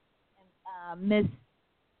this. And Miss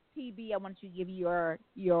TB, I want you to give your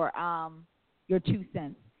 2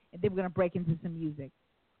 cents, and then we're gonna break into some music.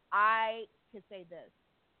 I could say this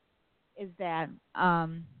is that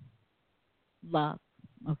love.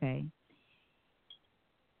 Okay,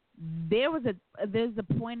 there's a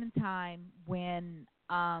point in time when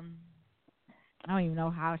I don't even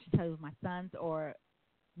know how I should tell you with my sons or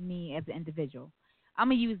me as an individual. I'm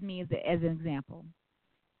gonna use me as an example.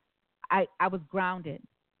 I was grounded,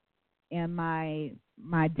 and my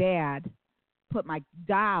dad put my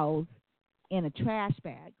dolls in a trash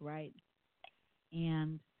bag, right?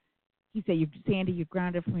 And he said, Sandy, you're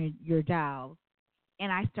grounded from your dolls.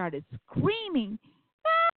 And I started screaming.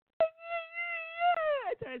 I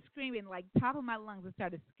started screaming, like top of my lungs. I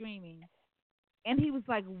started screaming. And he was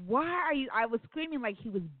like, why are you? I was screaming like he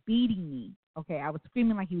was beating me. Okay, I was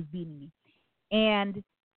screaming like he was beating me. And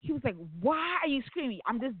he was like, why are you screaming?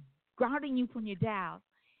 I'm just grounding you from your dolls.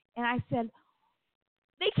 And I said,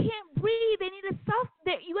 they can't breathe. They need you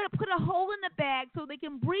got to put a hole in the bag so they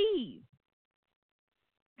can breathe.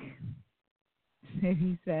 And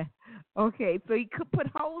he said, okay. So he could put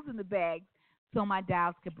holes in the bag so my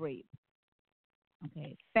dolls could breathe.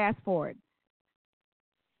 Okay, fast forward.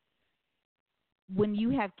 When you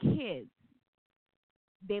have kids,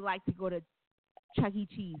 they like to go to Chuck E.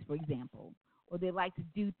 Cheese, for example, or they like to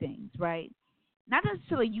do things, right? Not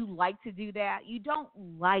necessarily you like to do that. You don't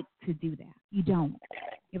like to do that. You don't.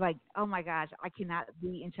 You're like, oh, my gosh, I cannot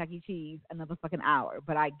be in Chuck E. Cheese another fucking hour.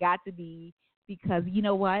 But I got to be because you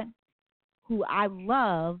know what? Who I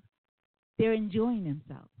love, they're enjoying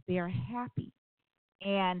themselves. They are happy.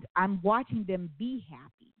 And I'm watching them be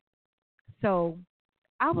happy. So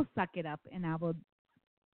I will suck it up and I will,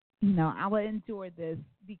 I will endure this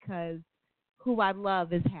because who I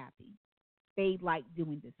love is happy. They like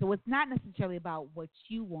doing this. So it's not necessarily about what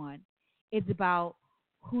you want. It's about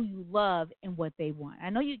who you love and what they want.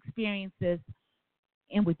 I know you experience this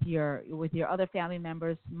and with your other family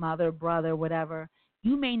members, mother, brother, whatever.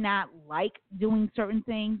 You may not like doing certain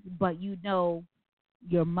things, but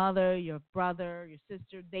your mother, your brother, your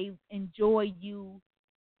sister, they enjoy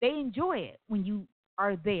it when you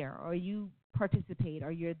are there or you participate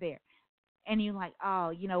or you're there. And you're like, oh,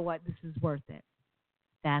 you know what, this is worth it.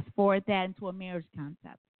 Fast forward that into a marriage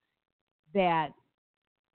concept that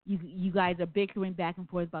you guys are bickering back and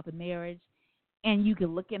forth about the marriage, and you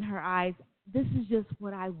can look in her eyes. This is just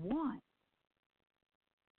what I want.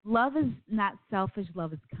 Love is not selfish.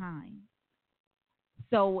 Love is kind.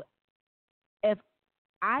 So if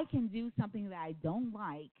I can do something that I don't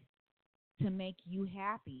like to make you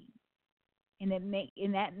happy, and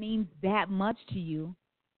that means that much to you,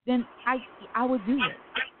 then I would do it.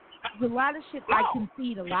 There's a lot of shit I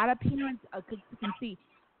concede. A lot of parents concede.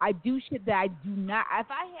 I do shit that I do not. If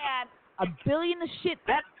I had a billion of shit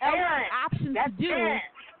options to do,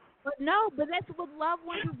 but that's with loved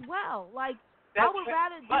ones as well. Like I would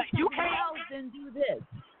rather do something else than do this.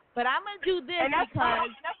 But I'm gonna do this and that's because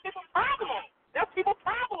people's problem. That's people's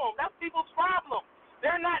problem. That's people's problem.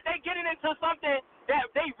 They getting into something that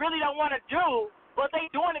they really don't want to do, but they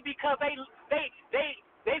doing it because they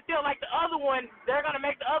feel like the other one, they're gonna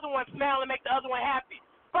make the other one smile and make the other one happy.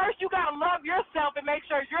 First, you gotta love yourself and make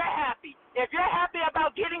sure you're happy. If you're happy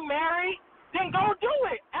about getting married, then go do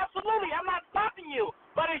it. Absolutely, I'm not stopping you.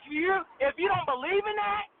 But if you don't believe in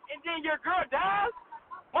that, and then your girl does,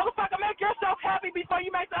 motherfucker, make yourself happy before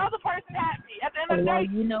you make the other person happy. At the end of the day,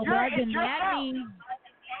 you know what? Then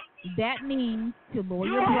that means to lower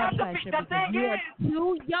your blood pressure because you are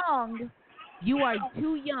too young. You are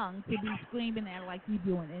too young to be screaming at like you're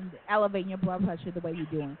doing and elevating your blood pressure the way you're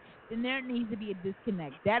doing. Then there needs to be a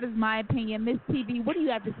disconnect. That is my opinion. Miss TV, what do you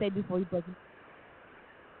have to say before you break it?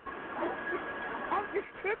 I'm just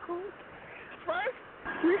tickled.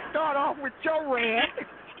 First, we start off with your rant.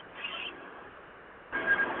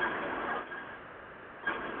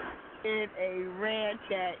 In a rant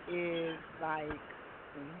that is like,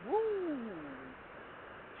 woo.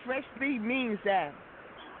 Freshly means that.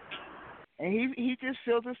 And he just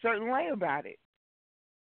feels a certain way about it.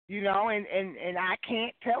 And I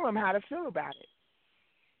can't tell him how to feel about it.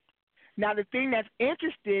 Now, the thing that's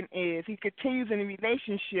interesting is he continues in a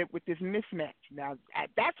relationship with this mismatch. Now,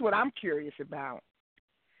 that's what I'm curious about.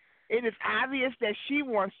 It is obvious that she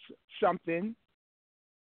wants something,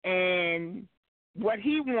 and what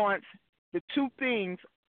he wants, the two things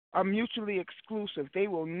are mutually exclusive. They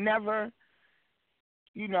will never,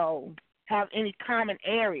 have any common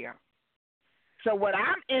area. So what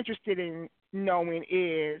I'm interested in knowing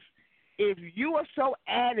is if you are so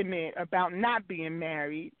adamant about not being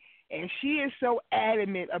married and she is so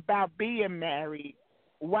adamant about being married,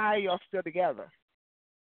 why are y'all still together?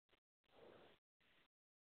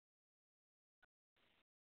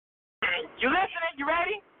 You listening? You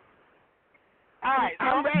ready? All right. So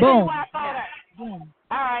I'm ready. Boom. Why I saw that. Boom.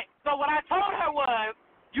 All right. So what I told her was,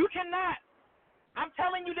 you cannot. I'm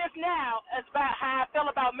telling you this now. It's about how I feel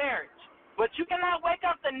about marriage. But you cannot wake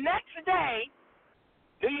up the next day.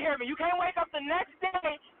 Do you hear me? You can't wake up the next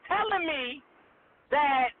day telling me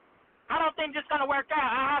that I don't think this is gonna work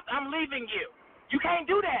out. I'm leaving you. You can't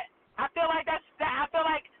do that. I feel like I feel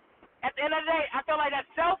like at the end of the day, I feel like that's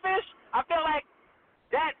selfish. I feel like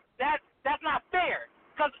that's not fair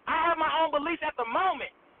because I have my own beliefs at the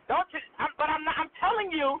moment. But I'm telling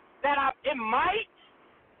you that it might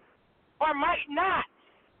or might not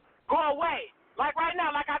go away. Like right now,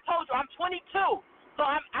 like I told you, I'm 22, so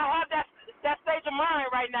I have that stage of mind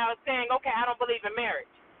right now of saying, okay, I don't believe in marriage.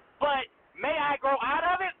 But may I grow out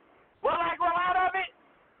of it? Will I grow out of it?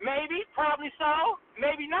 Maybe, probably so,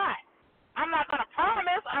 maybe not. I'm not going to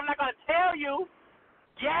promise. I'm not going to tell you,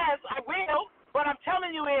 yes, I will. What I'm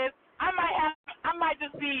telling you is I might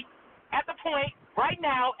just be at the point right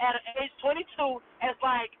now at age 22, and it's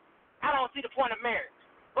like I don't see the point of marriage.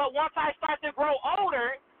 But once I start to grow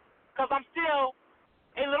older, because I'm still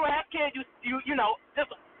a little ass kid,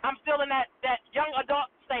 I'm still in that young adult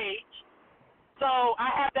stage, so I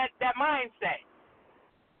have that mindset.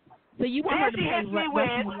 So you want her to play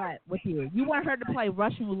Russian roulette with you? You want her to play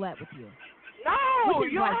Russian roulette with you? No,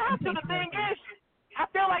 you don't have to. The thing is, I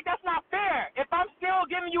feel like that's not fair. If I'm still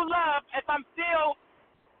giving you love, if I'm still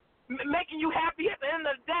making you happy at the end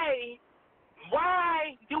of the day,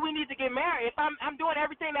 why do we need to get married? If I'm doing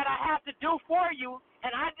everything that I have to do for you,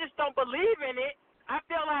 and I just don't believe in it, I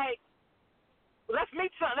feel like let's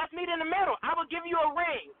meet in the middle. I will give you a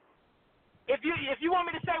ring. If you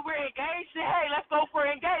want me to say we're engaged, then hey, let's go for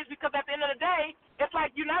engaged, because at the end of the day, it's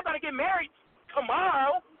like you're not gonna get married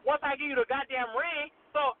tomorrow once I give you the goddamn ring.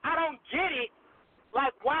 So I don't get it.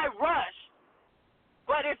 Like, why rush?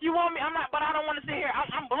 But if you want me, but I don't want to sit here.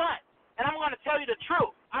 I'm blunt, and I'm going to tell you the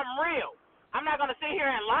truth. I'm real. I'm not going to sit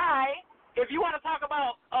here and lie. If you want to talk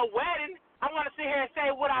about a wedding, I'm going to sit here and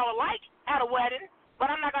say what I would like at a wedding,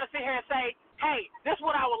 but I'm not going to sit here and say, hey, this is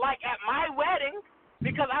what I would like at my wedding,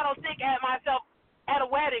 because I don't think at myself at a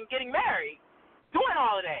wedding getting married, doing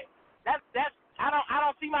all of that. That's I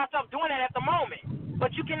don't see myself doing that at the moment.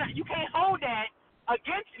 But you can't hold that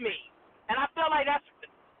against me, and I feel like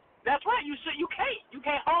that's right. You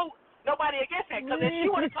can't hold nobody against that, because if she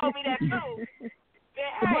would have told me that too, then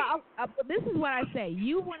hey. Well, this is what I say.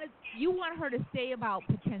 You want her to say about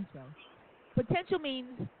potential. Potential means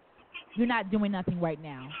you're not doing nothing right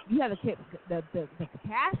now. You have the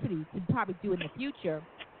capacity to probably do it in the future,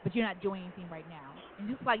 but you're not doing anything right now. And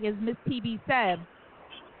just like as Miss TB said,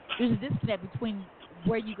 there's a disconnect between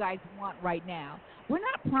where you guys want right now. We're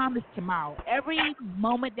not promised tomorrow. Every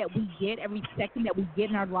moment that we get, every second that we get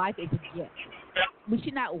in our life is a gift. We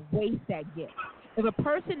should not waste that gift. If a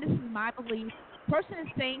person, this is my belief, person is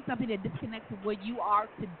saying something that disconnects from where you are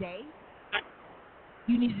today,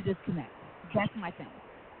 you need to disconnect. That's my thing.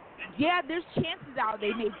 Yeah, there's chances out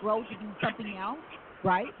they may grow to be something else,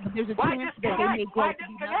 right? But there's a chance that they may grow to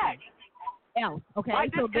be nothing else. Okay,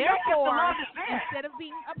 so therefore, instead of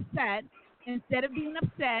being upset,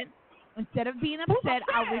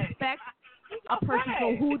 I respect a person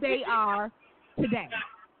for who they are today.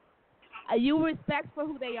 You respect for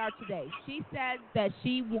who they are today. She said that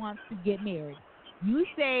she wants to get married. You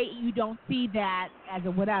say you don't see that as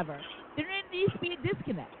a whatever. There needs to be a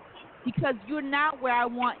disconnect, because you're not where I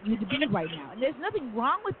want you to be right now. And there's nothing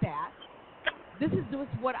wrong with that. This is just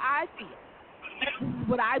what I feel. This is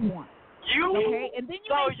what I want. Okay? And then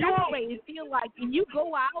you may separate and feel like, and you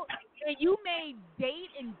go out and you may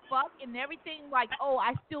date and fuck and everything like, oh,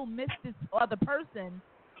 I still miss this other person,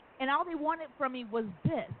 and all they wanted from me was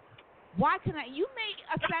this. Why can I? You may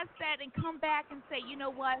assess that and come back and say, you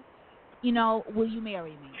know what? Will you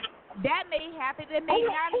marry me? That may happen. It may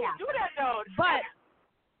not happen. Do that though. But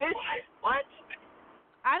what?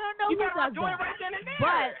 I don't know who does that.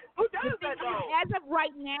 But who does that though? As of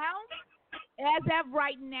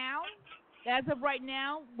right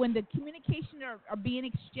now, when the communication are being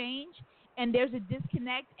exchanged and there's a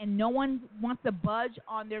disconnect and no one wants to budge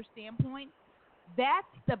on their standpoint, that's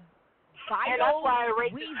the vital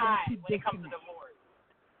reason to disconnect. It comes to divorce.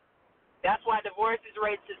 That's why divorce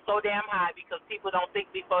rates is so damn high, because people don't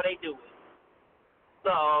think before they do it.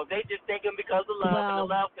 So they just thinking because of love, and the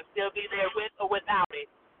love can still be there with or without it.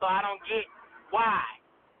 So I don't get why.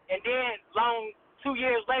 And then 2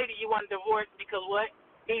 years later, you want to divorce because what?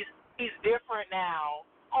 He's different now.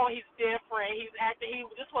 Oh, he's different. He's acting.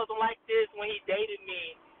 This wasn't like this when he dated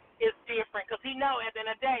me. It's different, because he know at the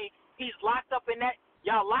end of the day he's locked up in that.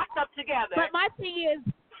 Y'all locked up together. But my thing is,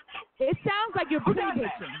 it sounds like you're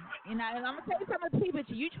pre-bitching. And I'm going to tell you something,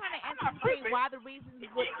 pre-bitching. You're trying to anticipate why the reasons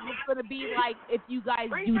what's going to be like if you guys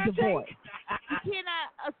do divorce. You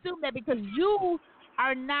cannot assume that, because you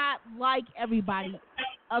are not like everybody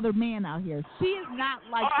other man out here. She is not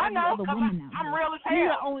like every other woman out here. I'm real as hell. You're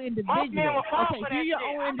your own individual. Okay, you're your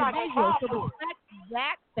own individual. So respect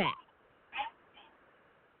that fact.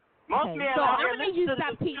 Okay, so I'm going to need you to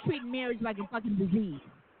stop treating marriage like a fucking disease.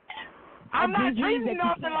 I'm not treating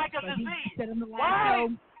nothing like a disease. Why?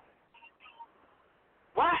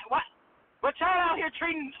 But y'all out here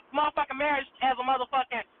treating motherfucking marriage as a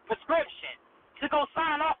motherfucking prescription to go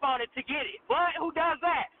sign off on it to get it. What? Who does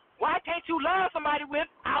that? Why can't you love somebody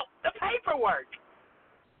without the paperwork?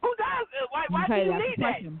 Who does it? Why do you need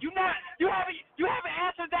that? You haven't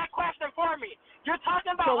answered that question for me. You're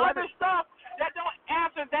talking about other stuff that don't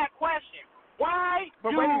answer that question. Why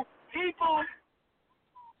do people?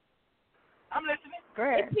 I'm listening. Go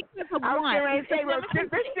ahead. I was going to say, well, let's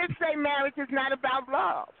just say marriage is not about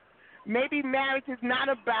love. Maybe marriage is not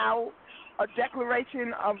about a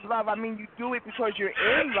declaration of love. I mean, you do it because you're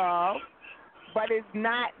in love, but it's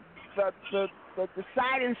not the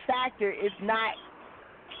deciding factor is not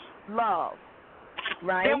love,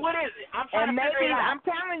 right? Then what is it? I'm trying to figure it out. I'm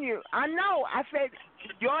telling you, I know. I said,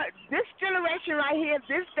 this generation right here,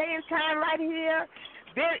 this day and time right here,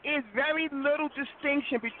 there is very little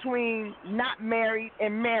distinction between not married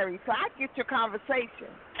and married. So I get your conversation,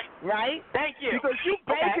 right? Thank you. Because you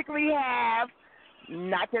basically have,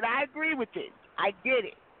 not that I agree with it, I get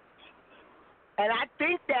it. And I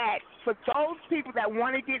think that for those people that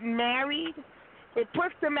want to get married, it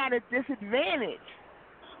puts them at a disadvantage,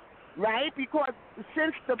 right? Because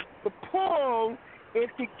since the pull is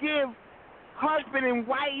to give husband and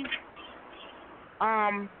wife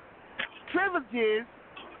privileges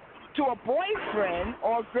to a boyfriend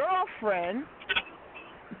or girlfriend,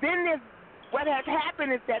 then what has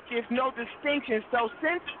happened is that there's no distinction. So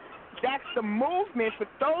since that's the movement for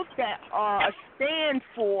those that stand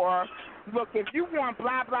for, look, if you want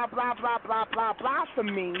blah, blah, blah, blah, blah, blah, blah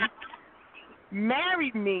from me,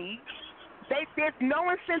 marry me, there's no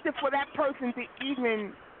incentive for that person to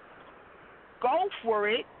even go for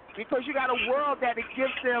it, because you got a world that it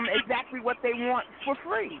gives them exactly what they want for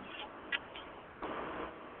free.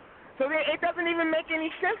 So it doesn't even make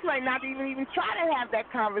any sense right now to even try to have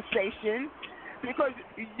that conversation, because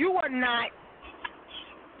you are not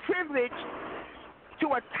privileged to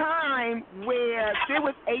a time where there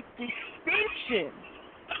was a distinction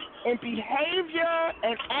in behavior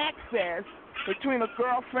and access between a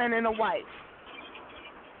girlfriend and a wife.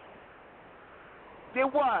 There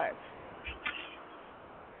was.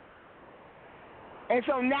 And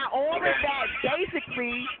so now all of that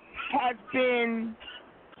basically has been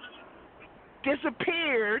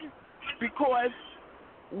disappeared because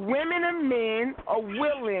women and men are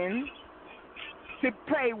willing to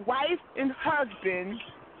pay wife and husband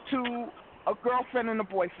to a girlfriend and a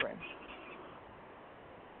boyfriend.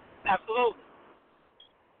 Absolutely.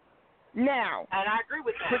 Now, and I agree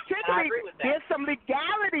with that. Particularly, there's some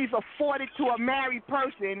legalities afforded to a married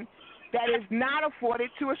person that is not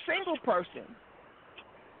afforded to a single person.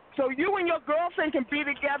 So you and your girlfriend can be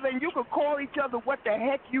together and you can call each other what the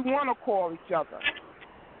heck you want to call each other.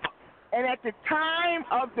 And at the time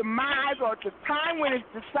of demise, or at the time when it's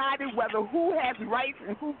decided whether who has rights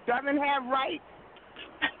and who doesn't have rights,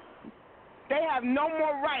 they have no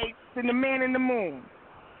more rights than the man in the moon.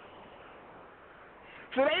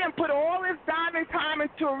 So they done put all this diving time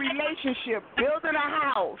into a relationship, building a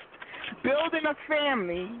house, building a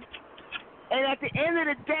family, and at the end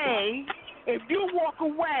of the day, if you walk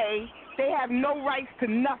away, they have no rights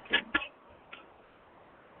to nothing.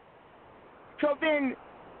 So then,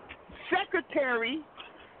 secretary,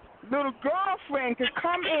 little girlfriend could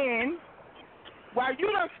come in while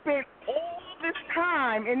you done spent all this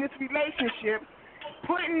time in this relationship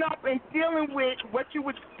putting up and dealing with what you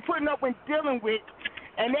were putting up and dealing with,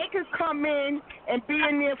 and they could come in and be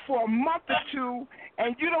in there for a month or two,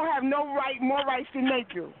 and you don't have no right, more rights than they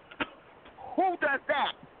do. Who does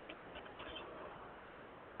that?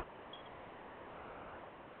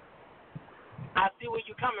 I see where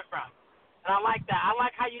you're coming from. And I like that. I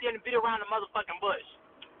like how you didn't beat around the motherfucking bush.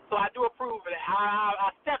 So I do approve of that.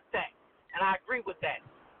 I accept that. And I agree with that.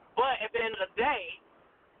 But at the end of the day,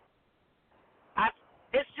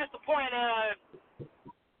 it's just a point of,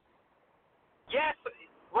 yes,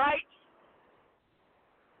 right?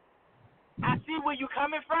 I see where you're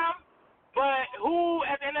coming from. But who,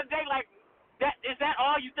 at the end of the day, like, is that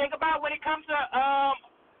all you think about when it comes to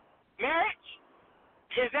marriage?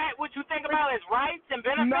 Is that what you think about as rights and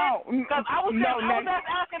benefits? No. Because I was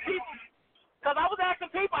asking people. Because I was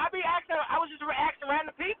asking people. I was just asking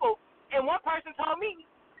random people, and one person told me,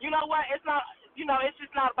 you know what? It's not. You know, it's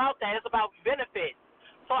just not about that. It's about benefits.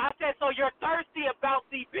 So I said, so you're thirsty about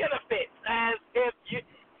the benefits, as if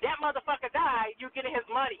that motherfucker died, you're getting his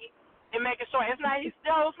money and making sure it's not. It's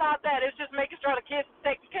not that. It's just making sure the kids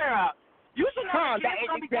are taken care of. You should know the kids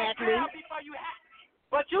are going to be taken care of before you have.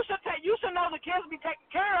 But you should know the kids will be taken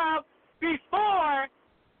care of before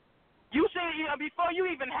you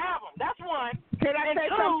even have them. That's one. Can I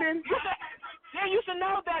say something? You should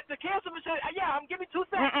know that the kids will be saying, yeah, I'm giving 2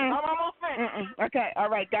 seconds. I'm almost finished. Okay,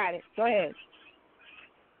 all right, got it. Go ahead.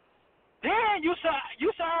 Then you should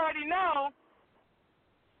already know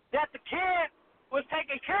that the kid was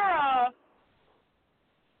taken care of,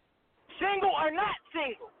 single or not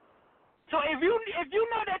single. So if you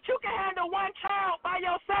know that you can handle one child by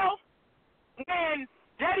yourself, then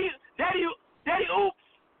daddy oops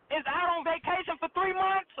is out on vacation for 3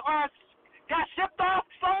 months or got shipped off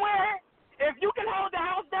somewhere. If you can hold the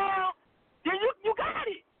house down, then you got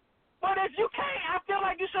it. But if you can't, I feel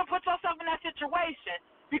like you should put yourself in that situation,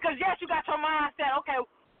 because yes, you got your mindset. Okay,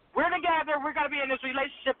 we're together. We're gonna be in this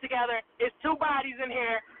relationship together. It's 2 bodies in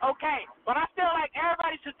here. Okay, but I feel like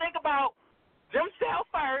everybody should think about themselves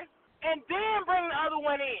first, and then bring the other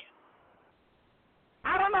one in.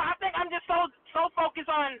 I don't know. I think I'm just so focused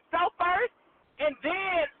on self first and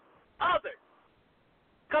then others.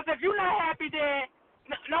 Because if you're not happy, then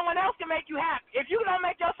no one else can make you happy. If you don't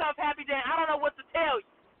make yourself happy, then I don't know what to tell you.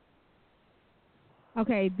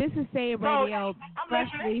 Okay, this is Say It Radio.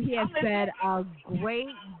 Firstly, he has said a great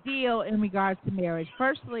deal in regards to marriage.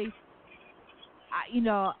 Firstly,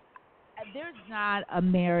 there's not a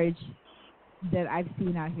marriage that I've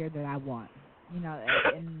seen out here that I want.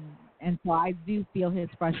 And so I do feel his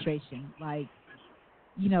frustration. Like,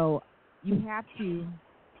 you have to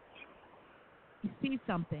see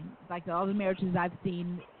something. Like all the marriages I've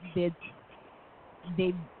seen, they've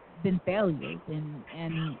been failures, and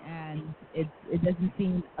it doesn't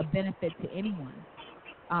seem a benefit to anyone.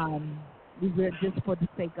 We were just for the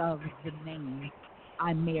sake of the name.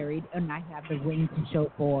 I'm married and I have the ring to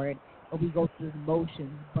show for it, or we go through the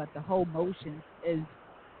motions, but the whole motion is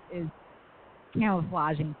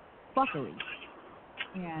camouflaging fuckery,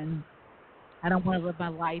 and I don't want to live my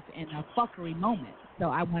life in a fuckery moment. So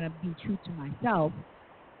I want to be true to myself.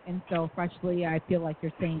 And so, freshly, I feel like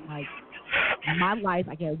you're saying, like, my life,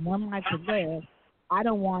 I get one life to live. I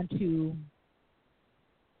don't want to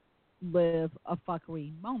live a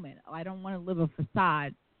fuckery moment. I don't want to live a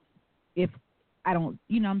facade if I don't,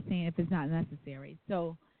 what I'm saying, if it's not necessary.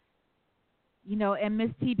 So, and Miss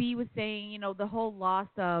TB was saying, the whole loss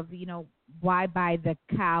of, why buy the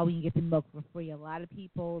cow when you get the milk for free? A lot of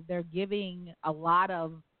people, they're giving a lot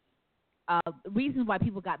of reasons why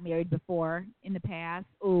people got married before in the past.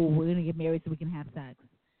 Oh, we're going to get married so we can have sex.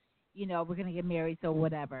 We're going to get married so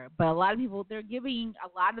whatever. But a lot of people, they're giving a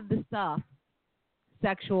lot of the stuff,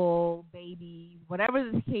 sexual, baby, whatever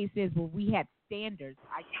the case is, where we had standards.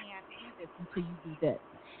 I can't do this until you do this.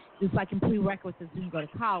 Just like in prerequisites when you go to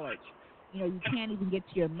college. You can't even get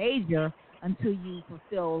to your major until you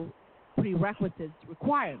fulfill prerequisites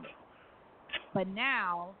requirements. But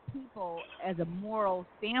now, people, as a moral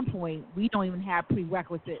standpoint, we don't even have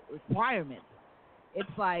prerequisite requirements. It's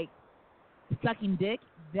like sucking dick.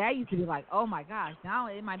 That used to be like, oh my gosh, now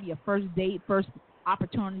it might be a first date, first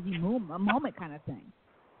opportunity moment kind of thing.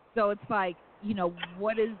 So it's like,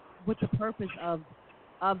 what's the purpose of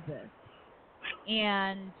this?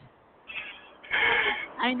 And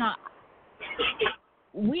I know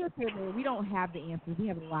we don't have the answers. We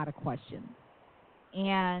have a lot of questions,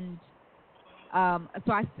 and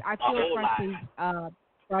so I feel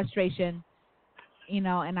frustration,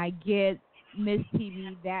 and I get Miss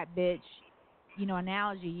TV, that bitch,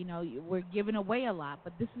 analogy. We're giving away a lot,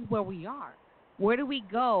 but this is where we are. Where do we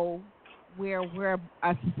go where we're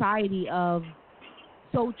a society of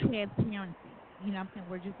so transparency? What I'm saying?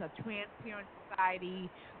 We're just a transparent society.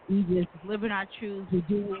 We just live in our truths. We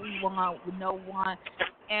do what we want with no want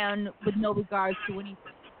and with no regards to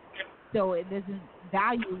anything. So it doesn't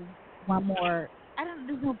value one more.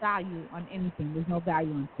 There's no value on anything. There's no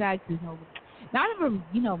value on sex. There's no. Not even,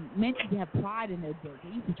 men used to have pride in their dick. They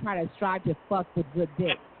used to try to strive to fuck with good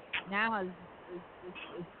dick. Now it is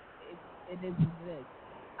what it is.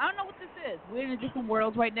 I don't know what this is. We're in a different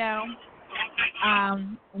world right now.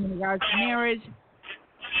 In regards to marriage,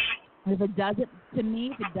 if it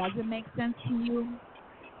doesn't make sense to you,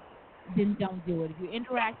 then don't do it. If you're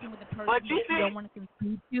interacting with a person that you don't want to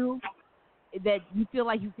concede to, that you feel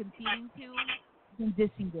like you're conceding to, then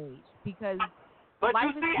disengage. Because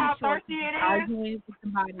life is too short to be arguing with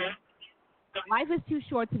somebody. Life is too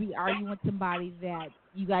short to be arguing with somebody that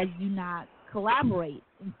you guys do not collaborate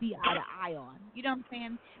and see eye to eye on. You know what I'm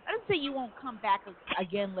saying? I don't say you won't come back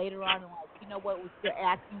again later on and what you're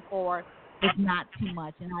asking for is not too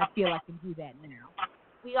much, and I feel I can do that now.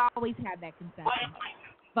 We always have that concession.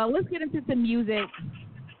 But let's get into some music.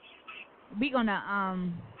 We're gonna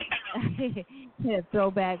hit a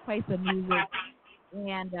throwback, play some music,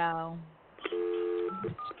 and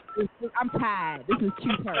I'm tired. This is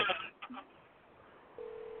too hurt.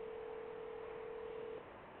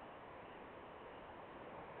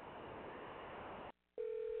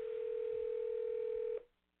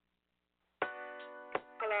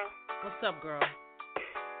 What's up, girl?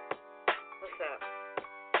 What's up?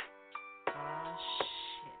 Ah,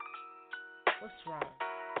 shit. What's wrong?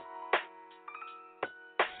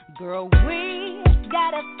 Girl, we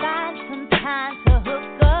gotta find some time to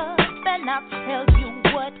hook up, and I'll tell you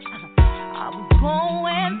what I'm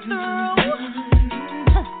going through.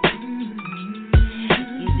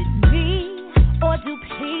 Is it me, or do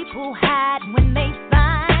people hide when they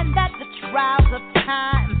find that the trials of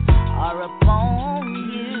time are upon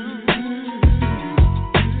you?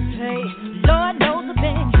 Hey, Lord knows I've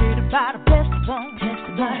been treated by the best of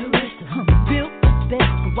them, built the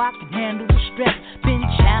best so I can handle the stress. Been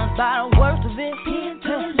challenged by the worst of it. Been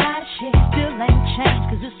through a lot of shit. Still ain't changed,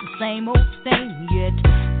 cause it's the same old thing. Yet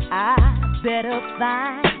I better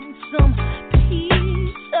find some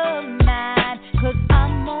peace of mind, cause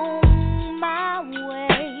I'm on my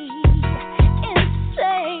way.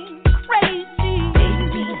 Insane, crazy. Baby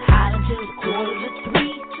been hot until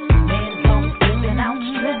 2:45. Man, don't slipping out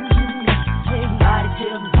stressing. Body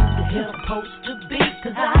telling you the hell I'm supposed to be.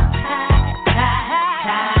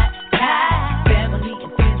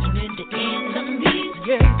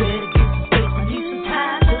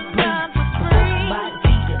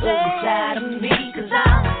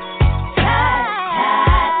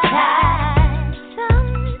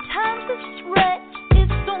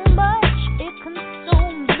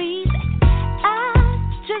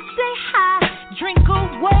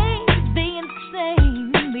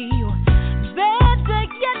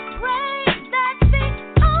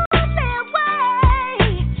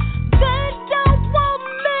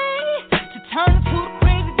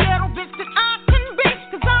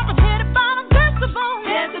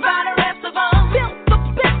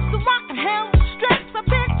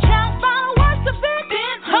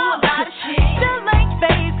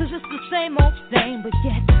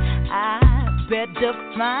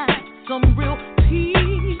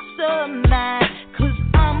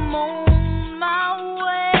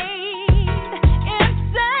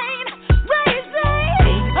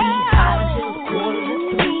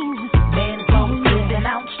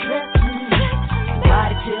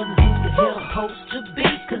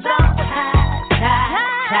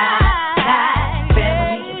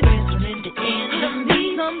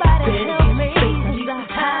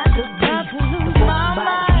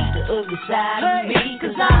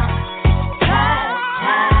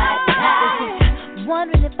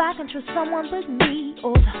 wondering if I can trust someone but me,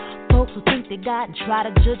 or the folks who think they got and try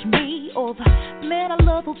to judge me, or the man I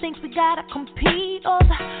love who thinks we gotta compete, or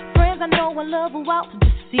the friends I know and love who out to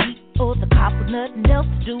deceive, or the cop with nothing else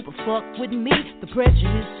to do but fuck with me, the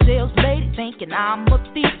prejudiced sales lady thinking I'm a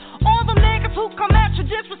thief, or the niggas who come at you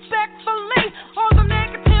disrespectfully, or the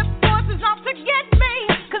negative voices out to get me,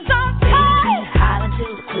 'cause I'm tired. Hide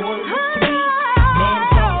until the quarter to me. Man,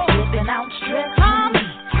 it's all slipping out stress on me.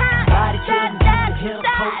 Body telling me the hell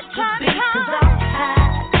supposed to be, 'cause I'm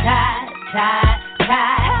tired.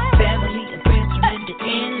 Family and friends turn into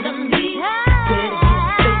enemies. Instead of giving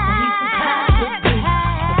space, I need some time to breathe.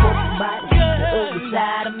 Before somebody sees the other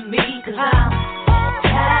side of me, 'cause I'm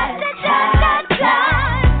tired.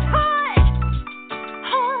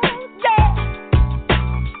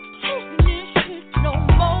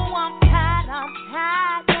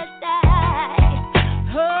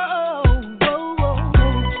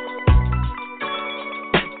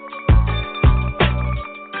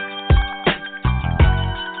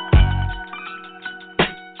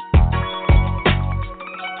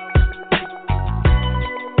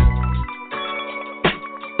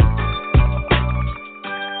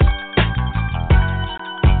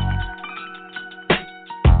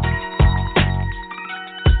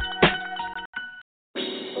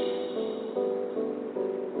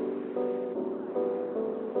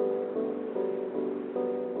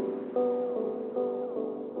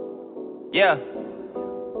 Yeah.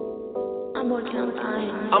 I'm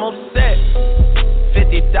upset.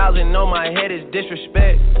 50,000 on my head is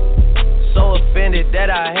disrespect. So offended that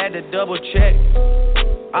I had to double check.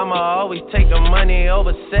 I'ma always take the money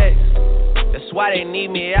over sex. That's why they need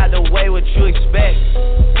me out the way, what you expect.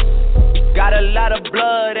 Got a lot of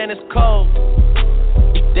blood and it's cold.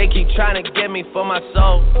 They keep trying to get me for my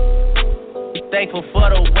soul. Thankful for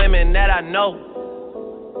the women that I know.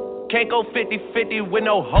 Can't go 50-50 with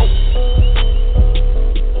no hope.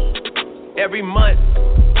 Every month,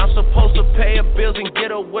 I'm supposed to pay her bills and get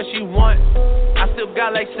her what she want. I still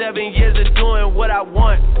got like 7 years of doing what I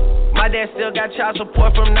want. My dad still got child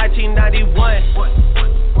support from 1991.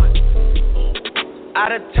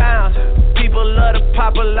 Out of town, people love to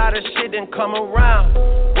pop a lot of shit and come around.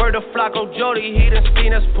 Word to Flacco Jody, he done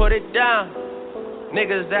seen us put it down.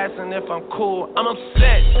 Niggas asking if I'm cool, I'm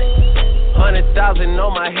upset. 100,000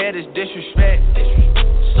 on my head is disrespect.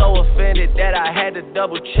 So offended that I had to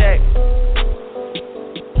double check.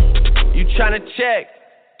 You tryna check?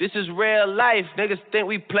 This is real life, niggas think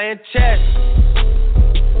we playing chess.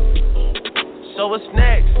 So what's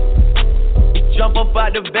next? Jump up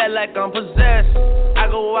out the bed like I'm possessed. I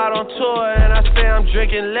go out on tour and I say I'm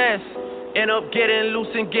drinking less. End up getting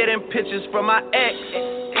loose and getting pictures from my ex.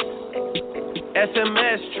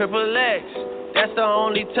 SMS, triple X. That's the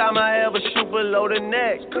only time I ever shoot below the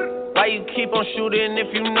neck. Why you keep on shooting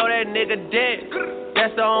if you know that nigga dead?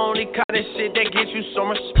 That's the only kind of shit that gets you some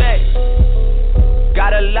respect.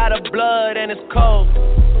 Got a lot of blood and it's cold.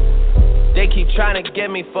 They keep trying to get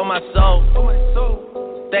me for my soul.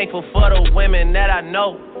 Thankful for the women that I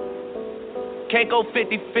know. Can't go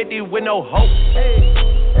 50-50 with no hope.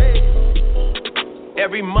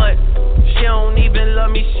 Every month, she don't even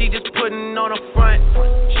love me, she just putting on a front.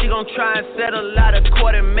 She gon' try and settle out of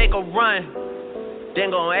court and make a run. Then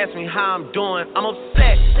gon' ask me how I'm doing, I'm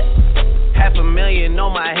upset. $500,000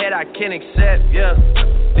 on my head I can't accept, yeah.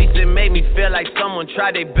 At least it made me feel like someone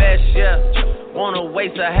tried their best, yeah. Wanna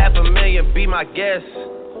waste $500,000, be my guest.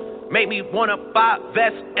 Make me wanna buy a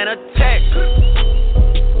vest and a tech.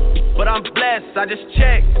 But I'm blessed, I just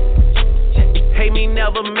checked. Hate me,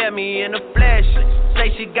 never met me in the flesh. Say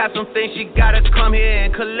she got some things she gotta come here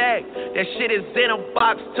and collect. That shit is in a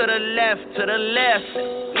box to the left, to the left.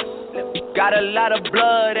 Got a lot of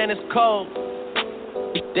blood and it's cold.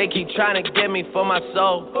 They keep trying to get me for my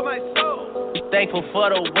soul. Thankful for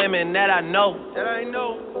the women that I know.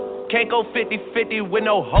 Can't go 50-50 with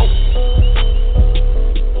no hope.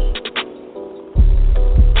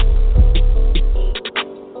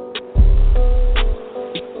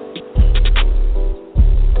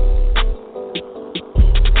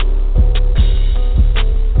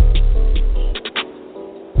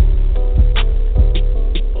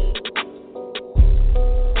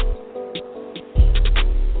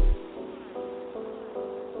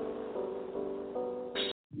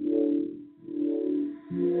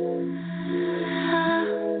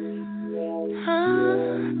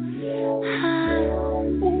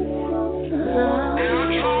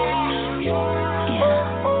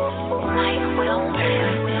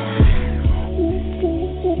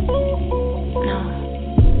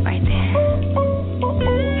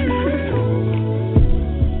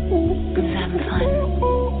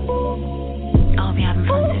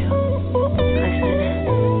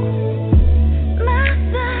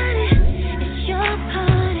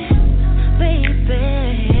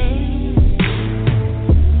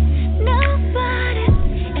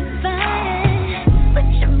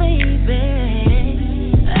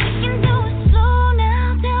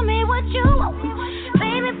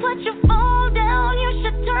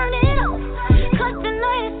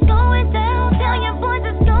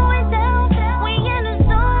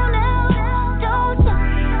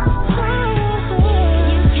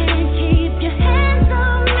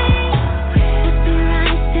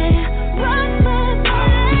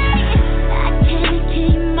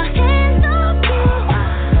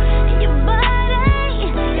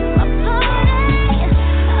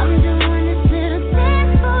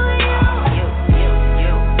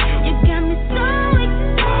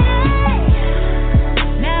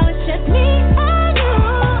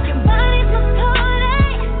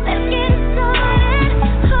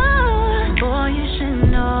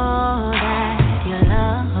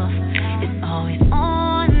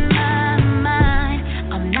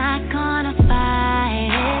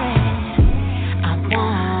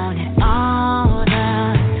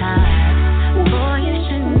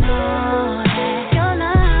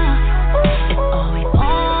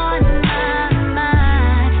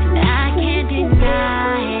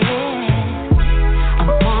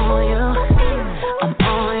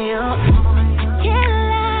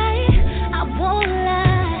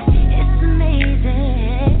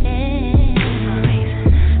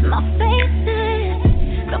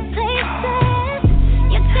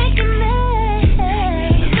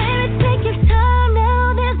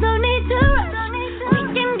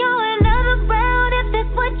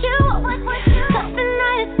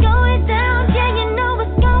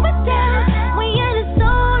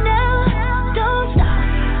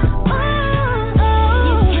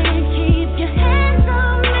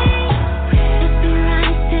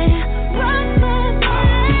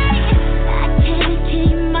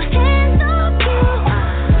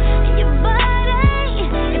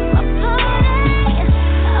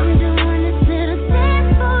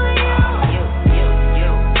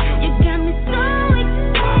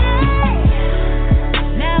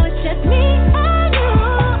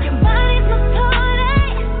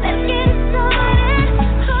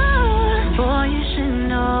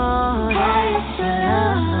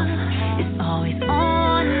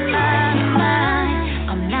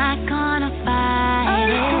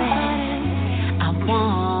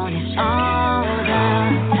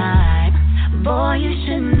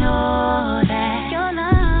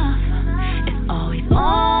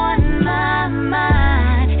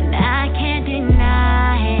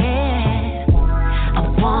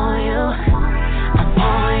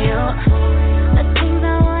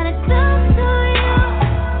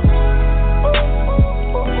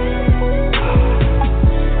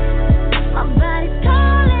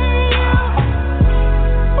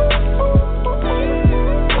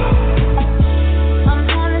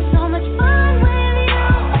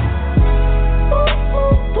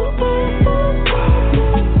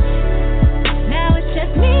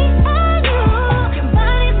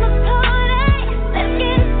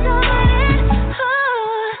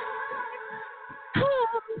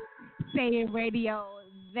 Radio.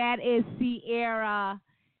 That is Sierra,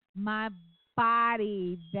 my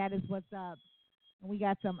body. That is what's up. We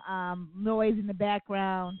got some noise in the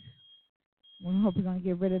background. We hope we're going to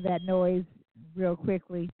get rid of that noise real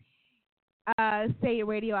quickly. Say It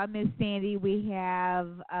Radio, I'm Miss Sandy. We have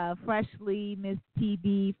Freshly, Miss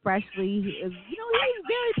TB. Freshly, he's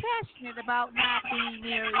very passionate about not being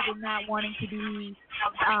married and not wanting to be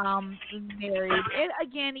married. And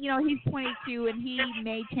again, he's 22 and he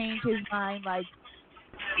may change his mind like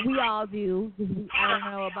we all do. I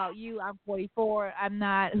don't know about you. I'm 44. I'm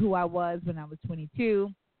not who I was when I was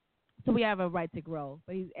 22. So we have a right to grow.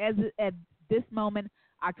 But at this moment,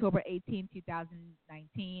 October 18,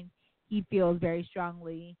 2019, he feels very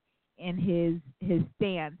strongly in his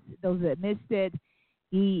stance. Those that missed it,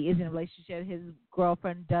 he is in a relationship. His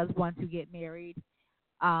girlfriend does want to get married.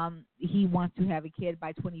 He wants to have a kid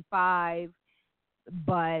by 25,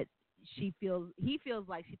 but he feels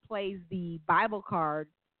like she plays the Bible card,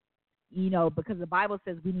 because the Bible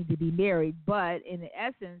says we need to be married. But in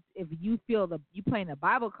essence, if you feel you playing the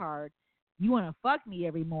Bible card, you want to fuck me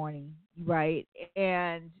every morning, right?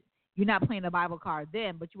 And you're not playing the Bible card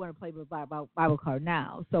then, but you want to play the Bible card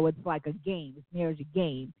now. So it's like a game. It's marriage a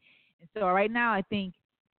game. And so right now, I think,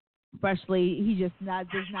 Freshly, he just does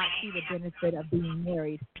not see the benefit of being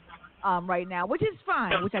married right now, which is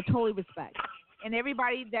fine, which I totally respect. And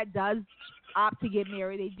everybody that does opt to get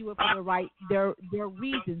married, they do it for their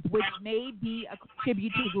reasons, which may be a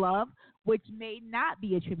tribute to love, which may not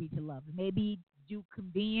be a tribute to love. It may be due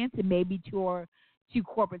convenience, it may be to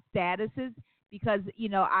corporate statuses. Because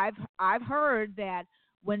I've heard that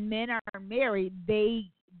when men are married, they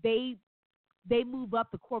move up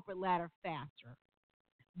the corporate ladder faster.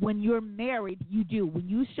 When you're married, you do. When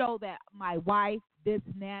you show that my wife, this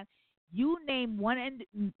and that, you name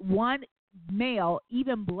one male,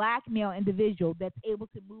 even black male individual that's able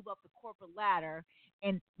to move up the corporate ladder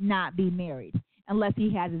and not be married unless he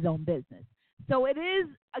has his own business. So it is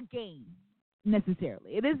a game.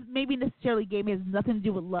 Necessarily. It is maybe necessarily a game. It has nothing to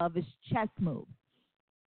do with love. It's chess moves.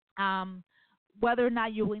 Whether or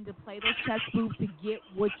not you're willing to play those chess moves to get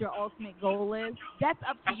what your ultimate goal is, that's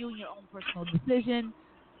up to you and your own personal decision.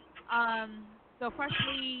 So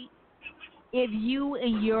Freshly, if you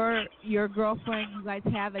and your girlfriend, you guys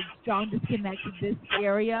have a strong disconnect in this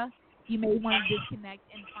area, you may want to disconnect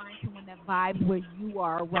and find someone that vibes where you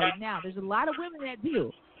are right now. There's a lot of women that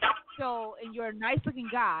do. So, and you're a nice-looking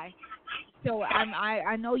guy, so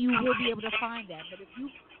I know you will be able to find that. But if you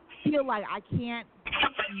feel like I can't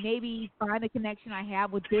maybe find the connection I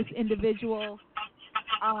have with this individual,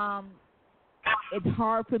 it's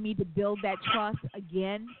hard for me to build that trust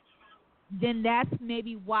again, then that's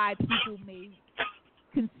maybe why people may,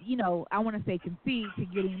 I want to say concede to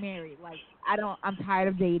getting married. Like, I'm tired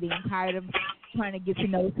of dating. I'm tired of trying to get to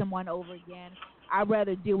know someone over again. I'd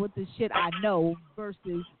rather deal with the shit I know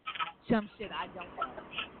versus some shit I don't know.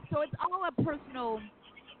 So it's all a personal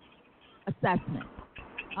assessment.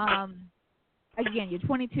 Again, you're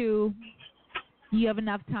 22. You have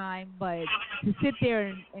enough time, but to sit there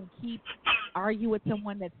and keep argue with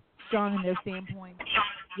someone that's strong in their standpoint,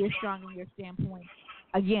 you're strong in your standpoint.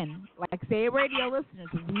 Again, like Say It Radio listeners,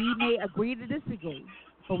 we may agree to disagree,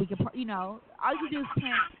 but we can, all you do is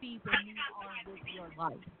plant seeds and move on with your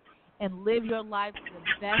life and live your life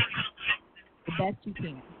the best you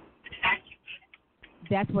can.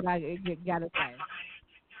 That's what I gotta say.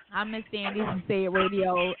 I'm Miss Sandy from Say It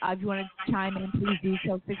Radio. If you want to chime in, please do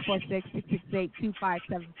so.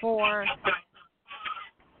 646-668-2574.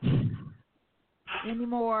 Any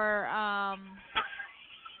more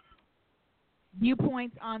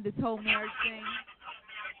viewpoints on this whole marriage thing?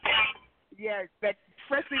 Yeah, that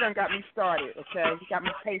Freshly done got me started, okay? He got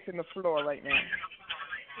me pacing the floor right now.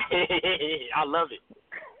 I love it.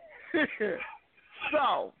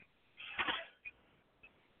 So,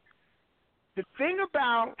 the thing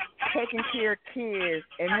about taking care of kids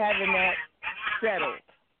and having that settled,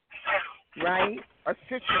 right, or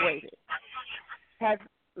situated, has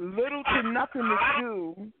little to nothing to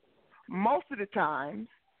do, most of the time,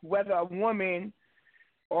 whether a woman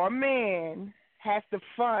or a man has the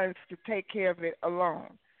funds to take care of it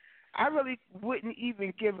alone. I really wouldn't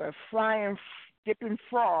even give a flying, dipping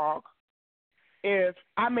frog if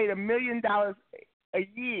I made $1 million a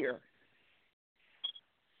year.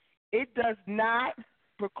 It does not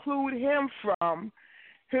preclude him from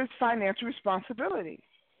his financial responsibility.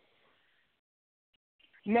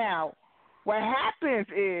 Now, what happens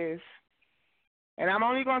is, and I'm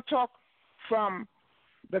only going to talk from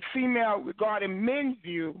the female regarding men's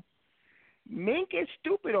view, men get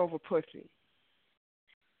stupid over pussy.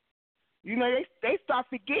 They start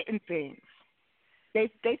forgetting things. They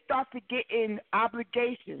start forgetting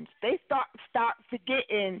obligations. They start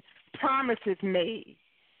forgetting promises made.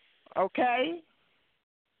 Okay?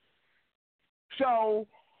 So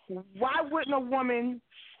why wouldn't a woman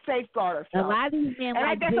safeguard herself? A lot of these men and like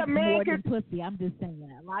I guess dicks a man more can, than pussy. I'm just saying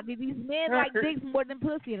that. A lot of these men like dicks more than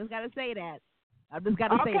pussy. I just gotta say that. I just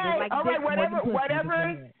gotta say they like all dicks right, more than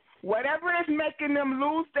pussy. whatever is making them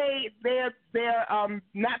lose their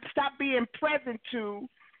not stop being present to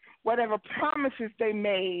whatever promises they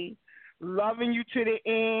made, loving you to the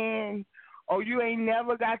end. Oh, you ain't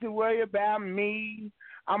never got to worry about me.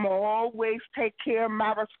 I'm going to always take care of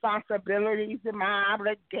my responsibilities and my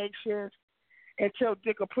obligations until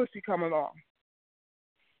dick or pussy come along.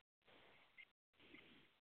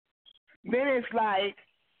 Then it's like,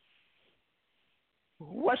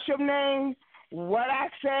 what's your name? What I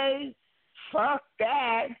say? Fuck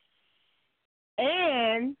that.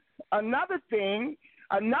 And another thing,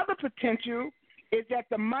 another potential is that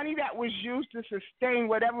the money that was used to sustain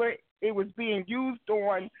whatever it was being used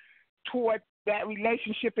on toward that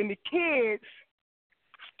relationship and the kids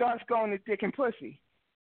starts going to dick and pussy.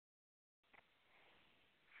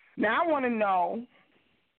 Now I want to know,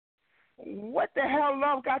 what the hell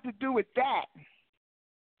love got to do with that?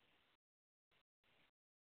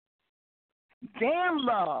 Damn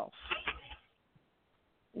love.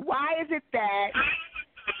 Why is it that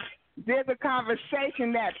there's a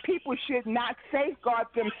conversation that people should not safeguard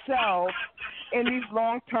themselves in these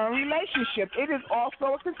long-term relationships? It is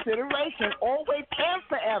also a consideration, always and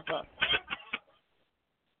forever.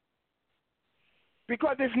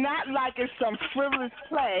 Because it's not like it's some frivolous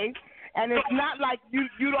play, and it's not like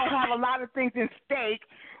you don't have a lot of things in stake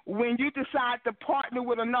when you decide to partner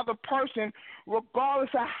with another person, regardless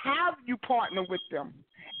of how you partner with them.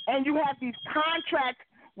 And you have these contracts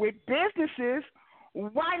with businesses.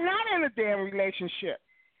 Why not in a damn relationship?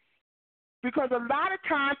 Because a lot of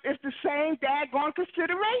times it's the same daggone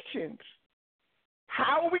considerations.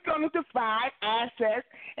 How are we going to divide assets,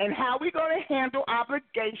 and how are we going to handle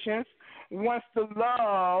obligations once the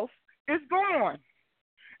love is gone?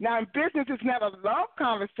 Now, in business, it's not a love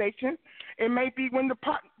conversation. It may be when the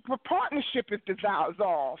partnership is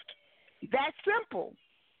dissolved. That's simple.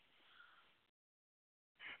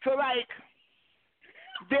 So, like,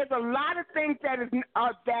 there's a lot of things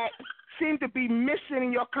that seem to be missing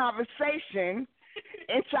in your conversation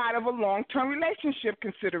inside of a long-term relationship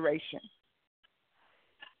consideration.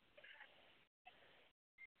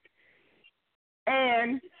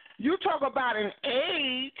 And you talk about an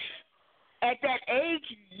age. At that age,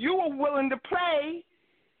 you were willing to play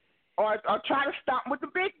or try to stomp with the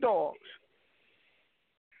big dogs.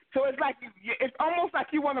 So it's almost like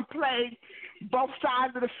you want to play both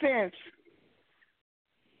sides of the fence,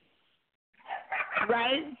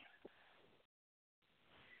 right?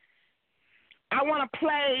 I want to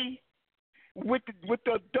play with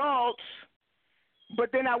the adults, but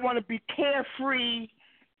then I want to be carefree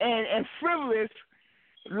and frivolous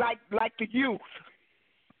like the youth.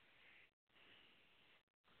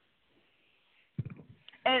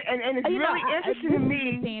 And it's really interesting to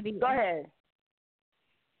me. Sandy, go ahead.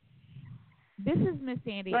 This is Miss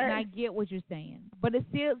Sandy, and I get what you're saying, but it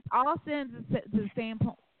still all sends to the same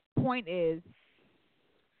point is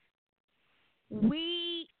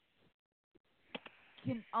we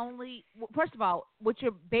can only, first of all, what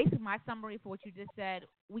you're basing my summary for what you just said,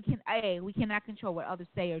 we cannot control what others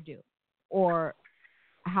say or do or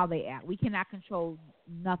how they act. We cannot control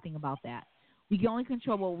nothing about that. We can only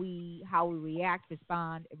control how we react,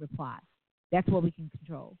 respond, and reply. That's what we can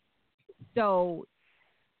control. So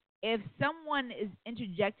if someone is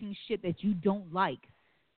interjecting shit that you don't like,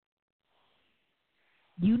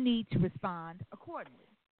 you need to respond accordingly.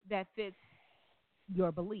 That fits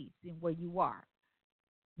your beliefs and where you are.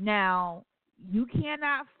 Now, you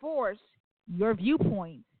cannot force your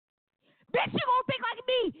viewpoint. Bitch, you gonna think like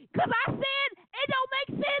me, because I said it don't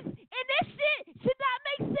make sense, and this shit should not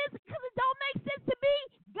make sense because it don't make sense to me.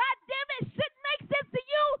 God damn it, shouldn't make sense to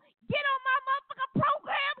you. Get on my motherfucking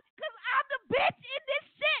program, because I'm the bitch in this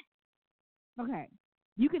shit. Okay.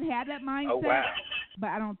 You can have that mindset, but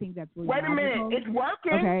I don't think that's really Wait a minute, it's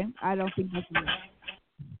working. Okay, I don't think that's really.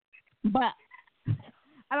 But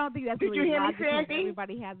I don't think that's Did really you hear me, logical. Sandy?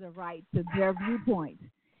 Everybody has a right to their viewpoint.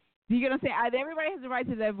 You're going to say everybody has a right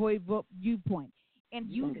to their viewpoint. And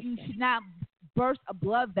you should not burst a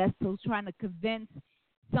blood vessel trying to convince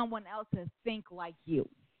someone else to think like you.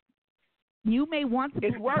 You may want to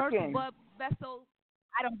burst a blood vessel.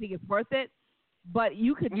 I don't think it's worth it. But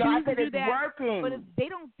you could choose to do that. Working. But if they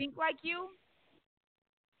don't think like you,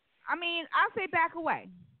 I mean, I'll say back away.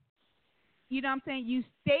 You know what I'm saying? You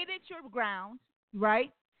stated your ground,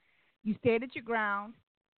 right? You stayed at your ground.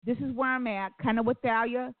 This is where I'm at. Kind of what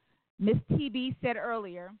Thalia, Miss TB said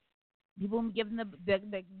earlier. People give them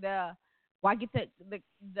the why get the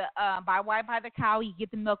buy the cow, you get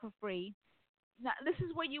the milk for free. Now, this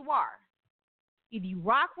is where you are. If you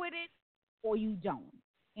rock with it or you don't.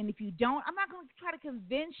 And if you don't, I'm not going to try to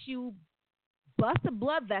convince you, bust a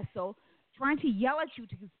blood vessel, trying to yell at you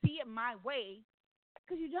to see it my way,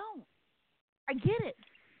 because you don't. I get it.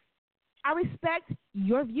 I respect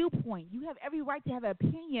your viewpoint. You have every right to have an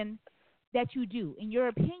opinion that you do, and your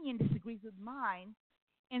opinion disagrees with mine.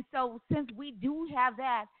 And so since we do have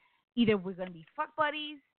that, either we're going to be fuck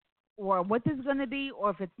buddies or what this is going to be,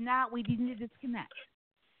 or if it's not, we need to disconnect.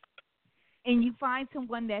 And you find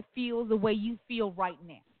someone that feels the way you feel right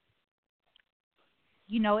now.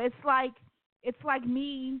 You know, it's like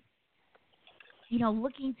me, you know,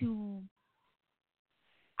 looking to,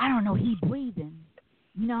 I don't know, he breathing.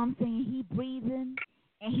 You know what I'm saying? He breathing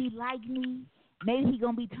and he like me. Maybe he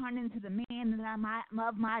going to be turned into the man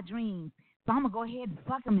of my dreams. So I'm going to go ahead and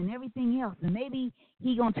fuck him and everything else. And maybe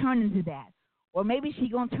he going to turn into that. Or maybe she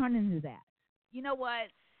going to turn into that. You know what?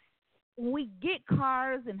 When we get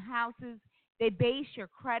cars and houses, they base your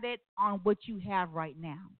credit on what you have right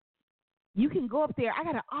now. You can go up there. I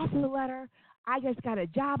got an offer letter. I just got a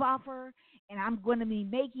job offer, and I'm going to be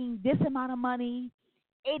making this amount of money,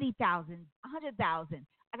 $80,000, $100,000.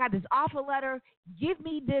 I got this offer letter. Give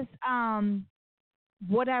me this,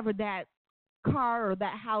 whatever that car or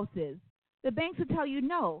that house is. The banks will tell you,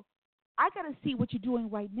 no, I got to see what you're doing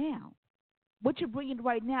right now. What you're bringing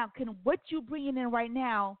right now, can what you're bringing in right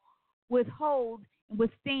now withhold and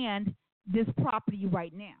withstand this property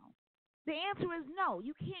right now? The answer is no.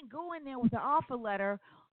 You can't go in there with an offer letter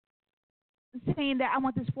saying that I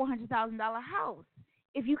want this $400,000 house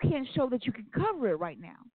if you can't show that you can cover it right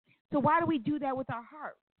now. So why do we do that with our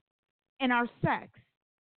heart and our sex?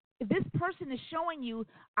 If this person is showing you,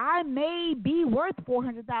 I may be worth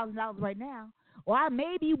 $400,000 right now, or I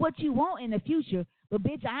may be what you want in the future, but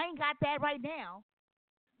bitch, I ain't got that right now,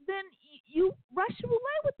 then you rush away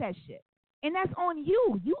with that shit. And that's on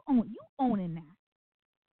you. You owning that.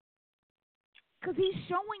 Because he's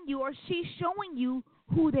showing you or she's showing you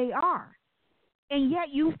who they are. And yet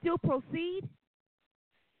you still proceed.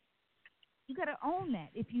 You got to own that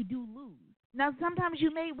if you do lose. Now, sometimes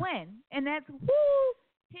you may win, and that's,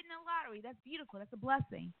 hitting the lottery. That's beautiful. That's a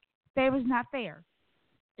blessing. Favor's not fair.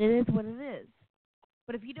 It is what it is.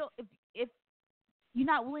 But if you don't, if you're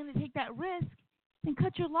not willing to take that risk, then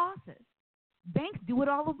cut your losses. Banks do it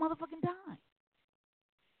all the motherfucking time.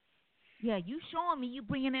 Yeah, you showing me you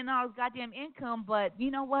bringing in all this goddamn income, but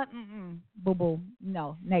you know what? Boo-boo.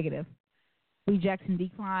 No, negative. Rejection,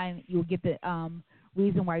 decline. You'll get the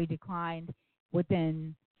reason why you declined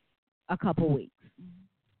within a couple weeks.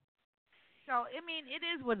 So, I mean, it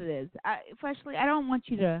is what it is. Especially, I don't want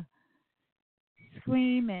you to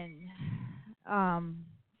scream and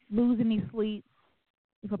lose any sleep.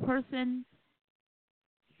 If a person,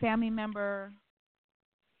 family member,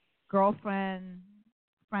 girlfriend,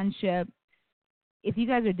 friendship, if you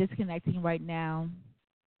guys are disconnecting right now,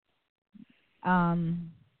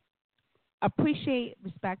 appreciate,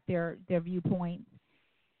 respect their viewpoint.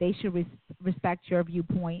 They should respect your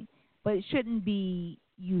viewpoint, but it shouldn't be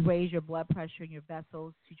you raise your blood pressure in your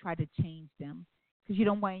vessels to try to change them, because you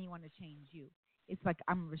don't want anyone to change you. It's like,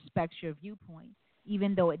 I'm going to respect your viewpoint,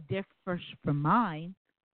 even though it differs from mine.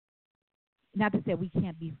 Not to say we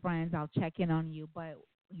can't be friends, I'll check in on you, but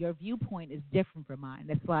your viewpoint is different from mine.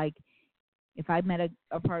 It's like if I met a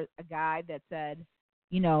guy that said,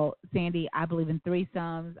 you know, Sandy, I believe in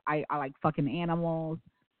threesomes, I like fucking animals,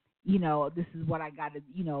 you know, this is what I got to,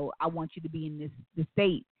 you know, I want you to be in this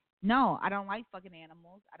state. No, I don't like fucking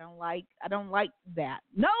animals. I don't like that.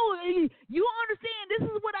 No, you understand. This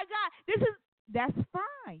is what I got. That's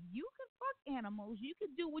fine. You can fuck animals. You can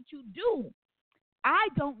do what you do. I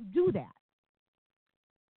don't do that.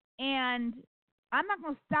 And I'm not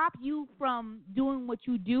going to stop you from doing what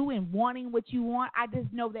you do and wanting what you want. I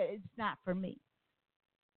just know that it's not for me.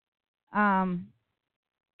 And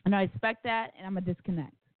I expect that, and I'm going to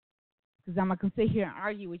disconnect. Because I'm not going to sit here and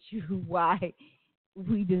argue with you why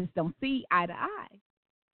we just don't see eye to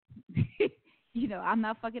eye. You know, I'm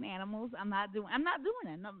not fucking animals. I'm not doing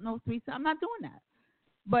that. No threesome. I'm not doing that.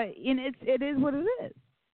 But it is what it is.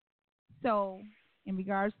 So, in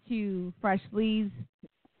regards to Fresh Lee's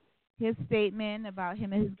his statement about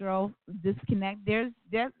him and his girl disconnect, there's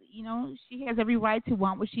you know, she has every right to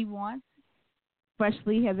want what she wants. Fresh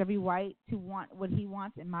Lee has every right to want what he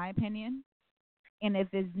wants, in my opinion. And if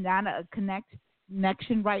there's not a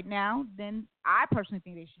connection right now, then I personally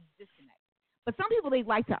think they should disconnect. But some people, they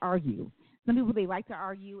like to argue. Some people, they like to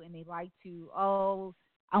argue and they like to, oh,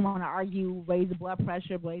 I want to argue, raise the blood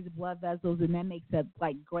pressure, raise the blood vessels, and that makes it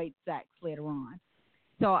like great sex later on.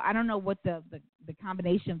 So I don't know what the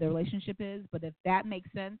combination of the relationship is, but if that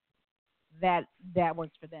makes sense, that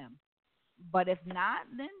works for them. But if not,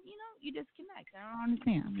 then you disconnect. I don't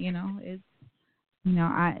understand. It's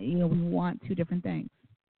we want two different things,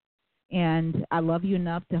 and I love you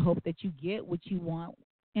enough to hope that you get what you want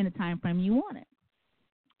in the time frame you want it.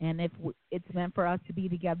 And if it's meant for us to be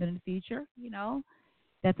together in the future,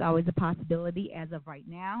 that's always a possibility. As of right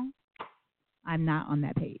now, I'm not on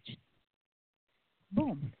that page.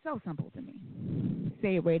 Boom. So simple to me.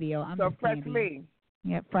 Say it radio. I'm so just freshly.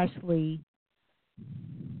 Yeah, freshly.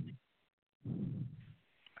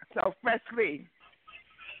 So freshly.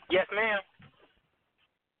 Yes, ma'am.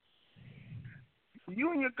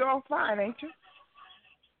 You and your girl fine, ain't you?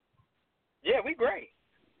 Yeah, we great.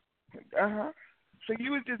 Uh-huh. So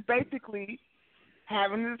you was just basically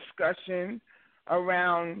having a discussion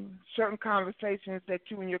around certain conversations that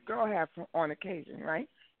you and your girl have on occasion, right?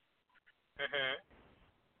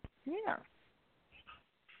 Yeah.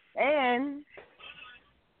 And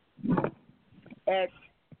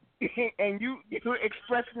you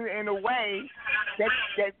expressing it in a way that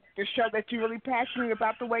to show that you're really passionate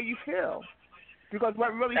about the way you feel. Because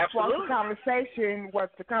what really sparked the conversation was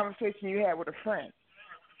the conversation you had with a friend.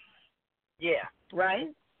 Yeah.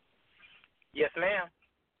 Right? Yes, ma'am.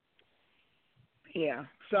 Yeah.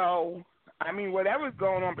 So, I mean, whatever's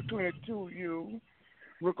going on between the two of you,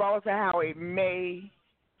 regardless of how it may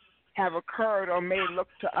have occurred or may look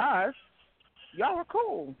to us, y'all are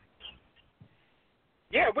cool.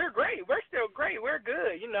 Yeah, we're great. We're still great. We're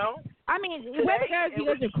good, I mean, whether you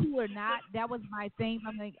guys are cool or not, that was my thing.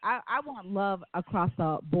 I'm like, I want love across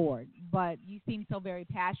the board, but you seem so very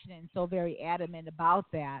passionate and so very adamant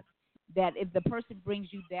about that if the person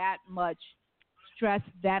brings you that much stress,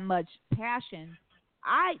 that much passion,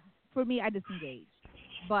 I disengage.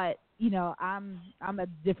 But I'm a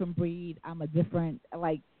different breed. I'm a different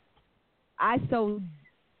I'm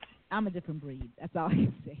a different breed. That's all I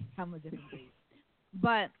can say. I'm a different breed.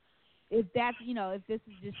 But if that's if this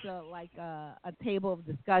is just a table of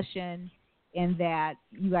discussion and that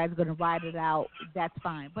you guys are going to ride it out, that's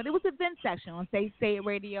fine. But it was a vent section on Say It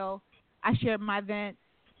Radio. I shared my vent.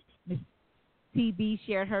 Miss TB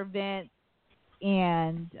shared her vent,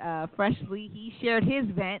 and Freshly he shared his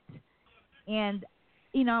vent. And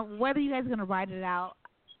whether you guys are going to ride it out,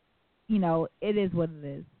 it is what it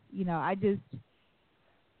is.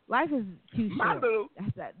 Life is too short. To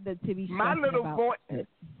be my little voice.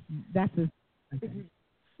 That's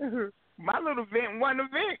my little vent, one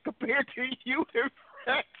event compared to you and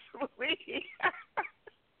Freshly.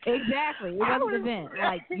 Exactly. It wasn't an event.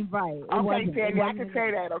 You're right. Okay, Sandy, I can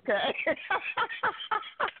say that, okay?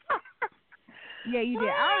 Yeah, you did.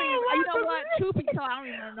 I don't even, you know what? Truth be told, I don't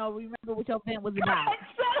even remember what your event was about.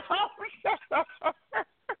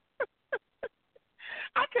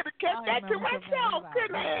 I could have kept that to myself,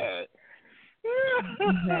 couldn't I?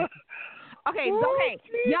 Exactly. Okay.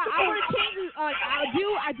 Yeah, I want to change.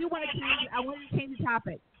 I do want to change. I want to change the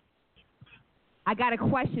topic. I got a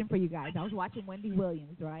question for you guys. I was watching Wendy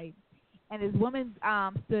Williams, right? And this woman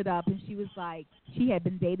stood up and she was like, she had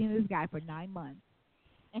been dating this guy for 9 months,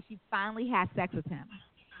 and she finally had sex with him,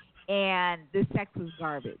 and the sex was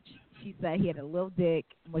garbage. She said he had a little dick.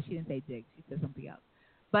 Well, she didn't say dick. She said something else.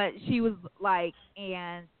 But she was like,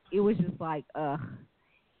 and it was just like, ugh.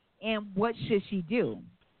 And what should she do?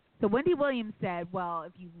 So Wendy Williams said, well,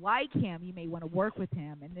 if you like him, you may want to work with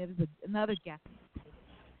him. And there was another guest.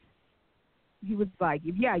 He was like,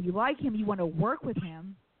 if, yeah, you like him, you want to work with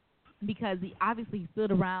him because he obviously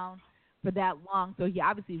stood around for that long, so he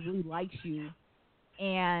obviously really likes you.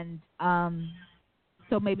 And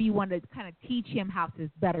so maybe you want to kind of teach him how to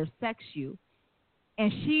better sex you.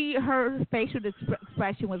 And her facial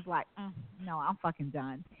expression was like, no, I'm fucking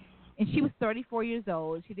done. And she was 34 years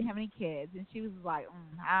old. She didn't have any kids. And she was like,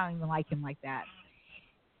 I don't even like him like that.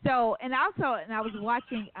 So, and I was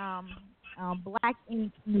watching Black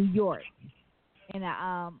Ink New York. And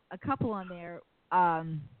a couple on there,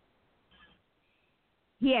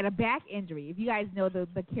 he had a back injury. If you guys know the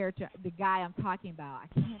character, the guy I'm talking about, I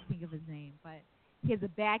can't think of his name, but he has a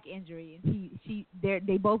back injury, and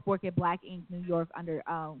they both work at Black Ink New York under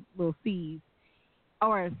Little C's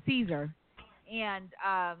or Caesar, and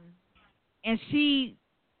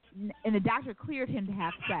the doctor cleared him to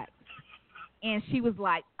have sex, and she was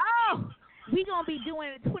like, oh, we gonna be doing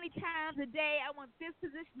it 20 times a day. I want this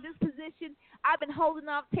position. I've been holding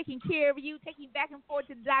off, taking care of you, taking back and forth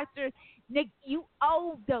to the doctor. Nick, you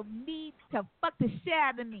owe me to fuck the shit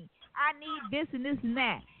out of me. I need this and this and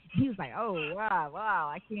that. He was like, oh,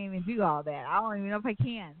 wow, I can't even do all that. I don't even know if I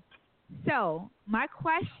can. So my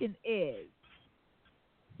question is,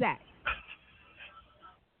 sex.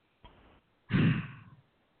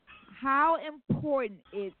 How important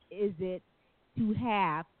is it to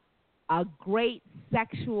have a great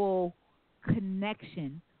sexual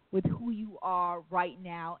connection with who you are right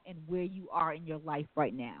now and where you are in your life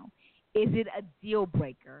right now? Is it a deal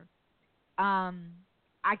breaker?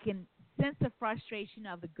 I can sense the frustration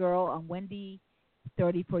of the girl on Wendy,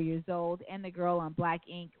 34 years old, and the girl on Black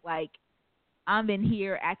Ink. Like, I'm in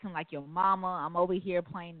here acting like your mama. I'm over here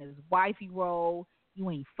playing this wifey role. You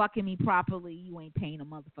ain't fucking me properly. You ain't paying the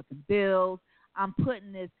motherfucking bills. I'm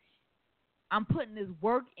putting this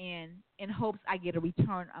work in hopes I get a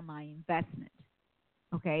return on my investment.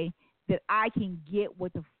 Okay? That I can get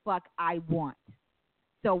what the fuck I want.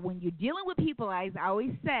 So when you're dealing with people, as I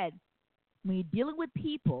always said, when you're dealing with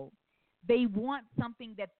people, they want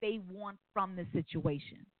something that they want from the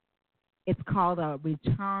situation. It's called a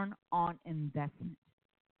return on investment.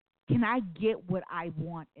 Can I get what I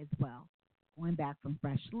want as well? Going back from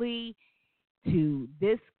Fresh Lee to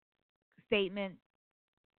this statement,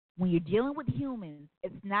 when you're dealing with humans,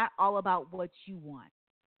 it's not all about what you want.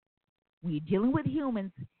 When you're dealing with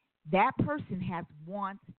humans, that person has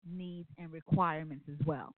wants, needs, and requirements as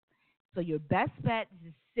well. So your best bet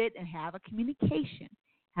is to sit and have a communication,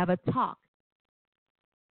 have a talk.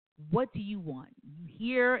 What do you want? You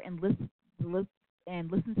hear and listen to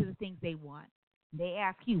the things they want. They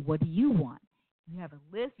ask you, what do you want? You have a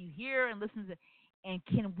list, you hear and listen to, and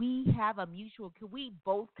can we have a mutual, can we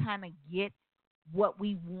both kind of get what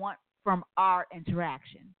we want from our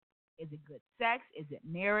interaction? Is it good sex? Is it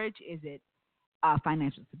marriage? Is it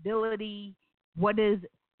financial stability? What is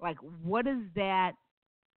that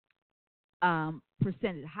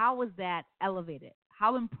percentage? How is that elevated?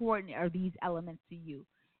 How important are these elements to you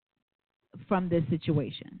from this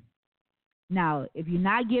situation? Now, if you're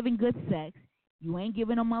not giving good sex, you ain't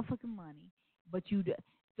giving no motherfucking money, but you do.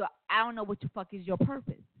 So I don't know what the fuck is your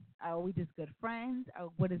purpose. Are we just good friends?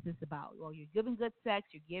 Or what is this about? Well, you're giving good sex,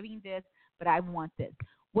 you're giving this, but I want this.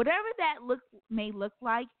 Whatever that may look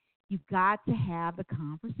like, you've got to have the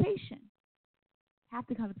conversation. Have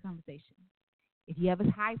to have the conversation. If you have a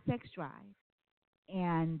high sex drive,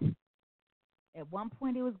 and at one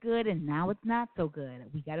point it was good, and now it's not so good,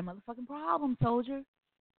 we got a motherfucking problem, soldier.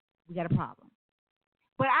 We got a problem.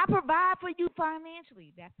 But I provide for you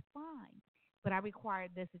financially. That's fine. But I require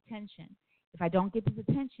this attention. If I don't get this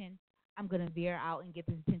attention, I'm going to veer out and get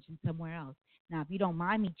this attention somewhere else. Now, if you don't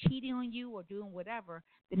mind me cheating on you or doing whatever,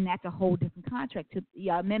 then that's a whole different contract,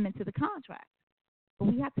 amendment to the contract. But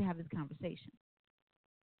we have to have this conversation.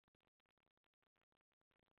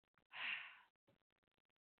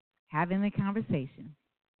 Having the conversation.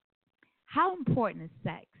 How important is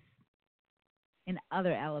sex and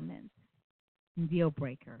other elements and deal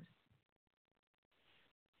breakers?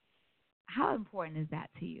 How important is that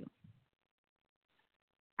to you?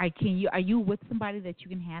 Are you with somebody that you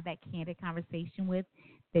can have that candid conversation with,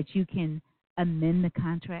 that you can amend the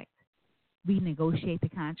contract, renegotiate the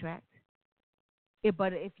contract?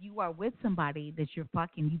 But if you are with somebody that you're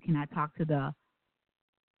fucking, you cannot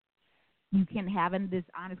have this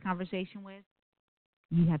honest conversation with,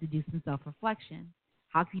 you have to do some self-reflection.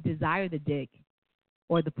 How can you desire the dick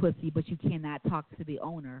or the pussy, but you cannot talk to the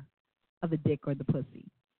owner of the dick or the pussy?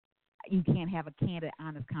 You can't have a candid,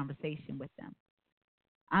 honest conversation with them.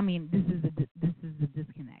 I mean, this is the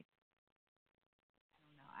disconnect.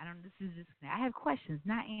 I don't know. This is disconnect. I have questions,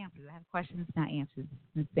 not answers. I have questions, not answers.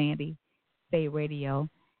 Miss Sandy, Say Radio.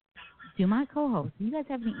 Do my co-hosts, do you guys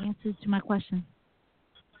have any answers to my questions?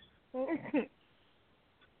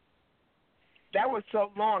 That was so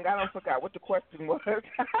long, I don't forgot what the question was. That's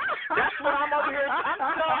what I'm over here. I'm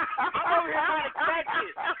over here trying to catch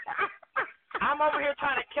it. I'm over here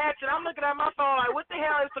trying to catch it. I'm looking at my phone like, what the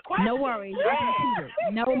hell is the question? No worries.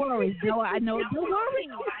 No worries. No, I know. No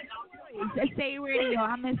worries. Say Radio.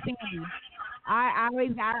 I'm Miss Sandy. I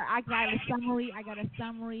got a summary. I got a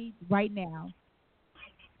summary right now.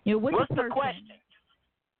 What's the question?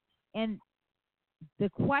 And the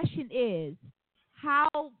question is,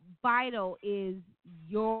 how vital is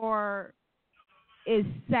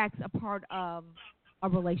sex a part of a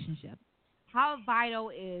relationship? How vital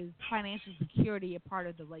is financial security a part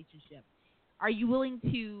of the relationship? Are you willing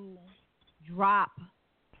to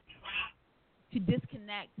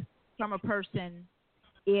disconnect from a person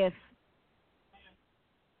if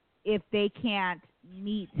they can't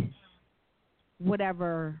meet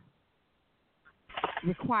whatever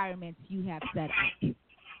requirements you have set up?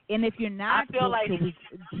 And if you're not, I feel like to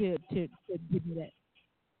do that.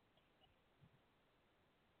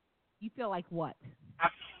 You feel like what?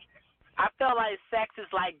 I feel like sex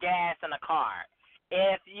is like gas in a car.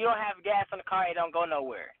 If you don't have gas in the car, it don't go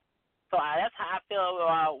nowhere. So that's how I feel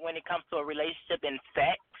when it comes to a relationship and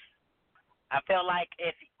sex. I feel like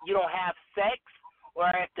if you don't have sex,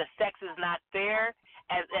 or if the sex is not there,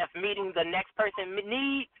 as if meeting the next person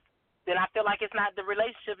needs, then I feel like it's not, the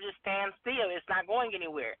relationship just stands still. It's not going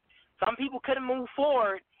anywhere. Some people couldn't move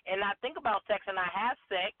forward and not think about sex and not have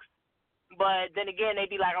sex, but then again,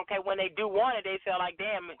 they be like, okay, when they do want it, they feel like,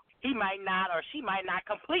 damn, he might not or she might not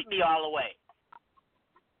complete me all the way.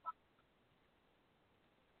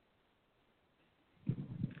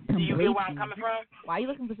 Do you get where I'm coming from? Why are you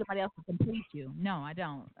looking for somebody else to complete you? No, I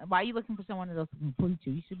don't. Why are you looking for someone else to complete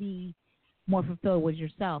you? You should be more fulfilled with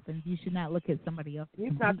yourself, and you should not look at somebody else.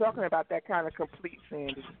 He's not talking about that kind of complete,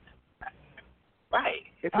 Sandy. Right.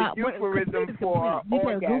 It's a euphemism for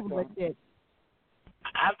orgasm.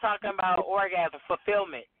 I'm talking about orgasm,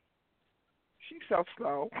 fulfillment. She's so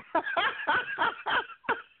slow.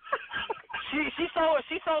 She's so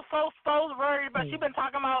worried, but she's been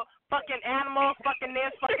talking about fucking animals, fucking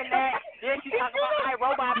this, fucking that. Then she's talking about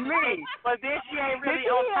robots, but then she ain't really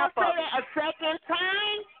on top of it. A second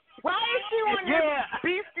time? Why is she on this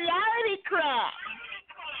bestiality crap?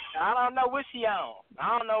 I don't know what she on.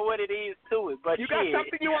 I don't know what it is to it, but you got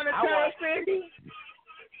something you want to tell us, Sandy?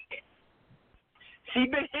 She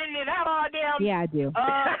been hitting it out all damn. Yeah, I do.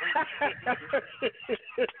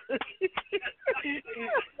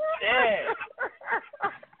 Yeah.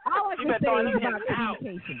 All I can say is about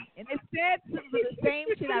communication. And it said the same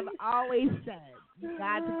shit I've always said. You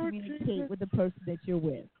got to communicate with the person that you're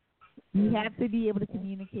with. You have to be able to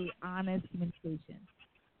communicate, honest communication,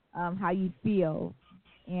 how you feel.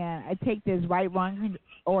 And I take this right, wrong,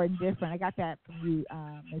 or indifferent. I got that from you,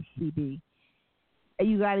 Ms. CB.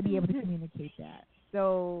 You got to be able to communicate that.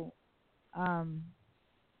 So, I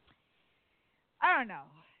don't know.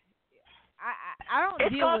 I don't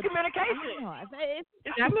it's deal called with communication.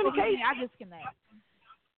 It's communication. I disconnect.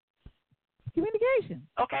 Communication.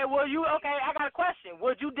 Okay, I got a question.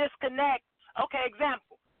 Would you disconnect? Okay,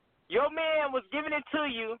 example. Your man was giving it to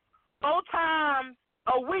you 4 times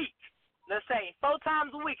a week. Let's say 4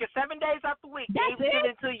 times a week, or 7 days out the week. He was giving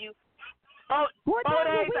it to you 4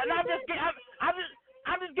 days. And I'm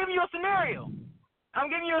just giving you a scenario. I'm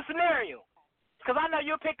giving you a scenario. Because I know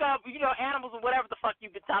you'll pick up, animals or whatever the fuck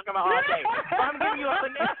you've been talking about all day. So I'm giving you a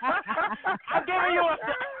scenario.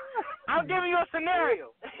 I'm giving you a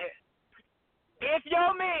scenario. If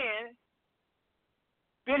your man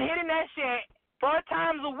been hitting that shit 4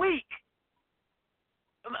 times a week,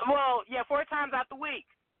 4 times out the week,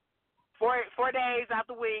 4 days out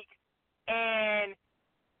the week, and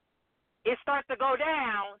it starts to go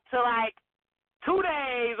down to like 2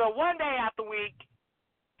 days or 1 day out the week,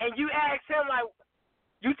 and you ask him, like,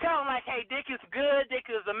 you tell him, like, hey, dick is good, dick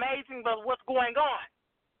is amazing, but what's going on?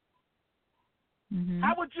 Mm-hmm.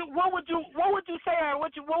 What would you say, or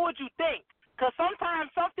what would you think? Because sometimes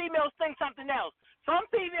some females think something else. Some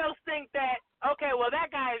females think that, okay, well, that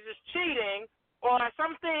guy is just cheating, or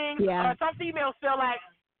something, or some females feel like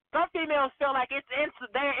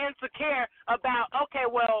they're insecure about, okay,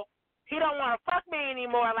 well, he don't want to fuck me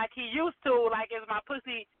anymore like he used to. Like, is my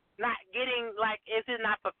pussy not getting, like, is it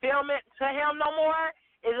not fulfillment to him no more?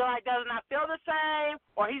 Is it like, does it not feel the same?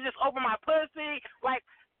 Or he just opened my pussy? Like,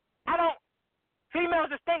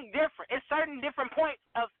 females just think different. It's certain different points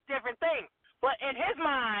of different things. But in his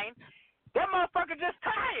mind, that motherfucker just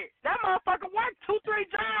tired. That motherfucker worked 2-3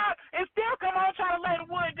 jobs and still come on trying to lay the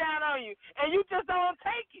wood down on you. And you just don't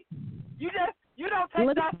take it. You don't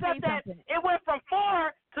take that stuff that it went from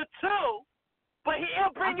 4 to 2, but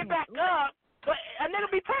he'll bring it back up. But a nigga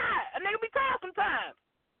be tired. Sometimes.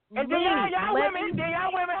 And then y'all women,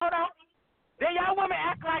 hold on. Then y'all women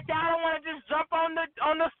act like y'all don't want to just jump on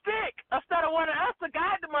the stick instead of wanting us to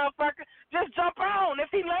guide the motherfucker. Just jump on.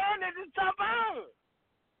 If he landed, just jump on.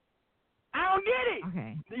 I don't get it.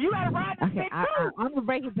 Okay. You gotta ride the stick too. I'm gonna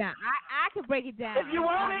break it down. I can break it down. If you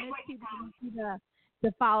want it. People need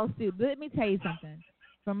to follow suit. But let me tell you something.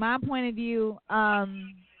 From my point of view,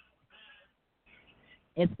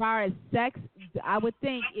 as far as sex, I would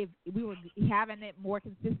think if we were having it more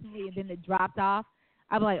consistently and then it dropped off,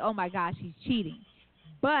 I'd be like, oh my gosh, he's cheating.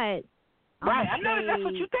 But right, I know that's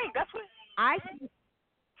what you think. That's what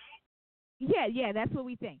Yeah, that's what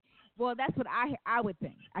we think. Well, that's what I would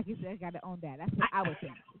think. I guess I got to own that. That's what I would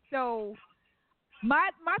think. So my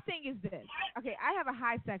thing is this. Okay, I have a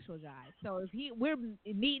high sexual drive. So if we're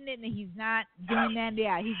meeting it and he's not doing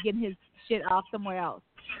that, he's getting his shit off somewhere else.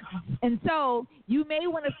 And so you may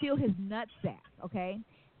want to feel his nut sack, okay?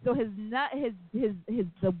 So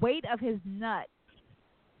the weight of his nut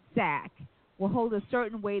sac will hold a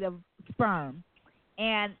certain weight of sperm,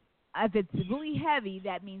 and if it's really heavy,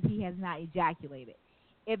 that means he has not ejaculated.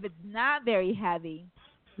 If it's not very heavy,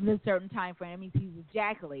 in a certain time frame, that means he's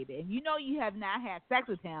ejaculated. And you know you have not had sex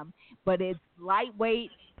with him, but it's lightweight,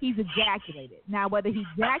 he's ejaculated. Now, whether he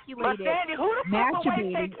ejaculated,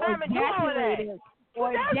 masturbating,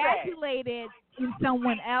 or ejaculated in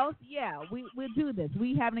someone else, yeah, we'll do this.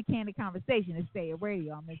 We having a candid conversation. It's Stay at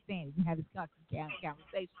Radio. I'm Miss Sandy. We have this candid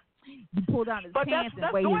conversation. You pull down his pants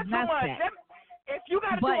and weigh his nutsack. If you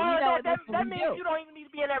got to do all that means you don't even need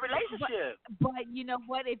to be in that relationship. But you know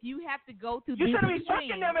what? If you have to go through you this shouldn't be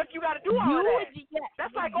fucking them if you got to do all that.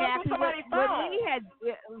 That's like going through somebody's phone.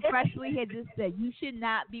 Freshly had just said, you should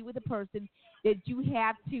not be with a person that you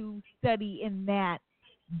have to study in that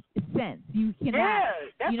sense. You cannot. Yeah,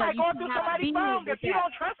 that's like going through somebody's phone. If you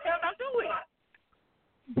don't trust them, don't do it.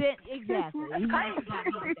 Then, exactly. You have to not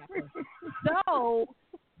be with that person. So,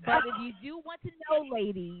 but if you do want to know,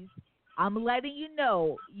 ladies, I'm letting you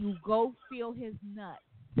know, you go feel his nut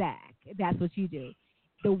sack. That's what you do.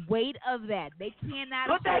 The weight of that, they cannot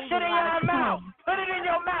put that shit in your mouth. Put it in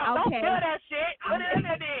your mouth. Okay. Don't feel that shit. Put it in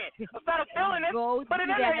there then. Instead of feeling it, put it in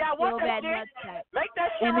there. Y'all want that shit. Make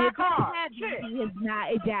that shit rock hard. And if it's heavy, he has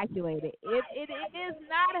not ejaculated. If it is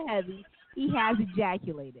not heavy, he has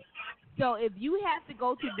ejaculated. So if you have to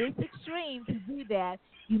go to this extreme to do that,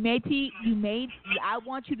 I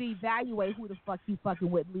want you to evaluate who the fuck you fucking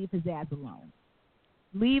with. Leave his ass alone.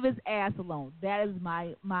 Leave his ass alone. That is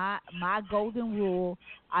my golden rule.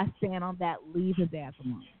 I stand on that. Leave his ass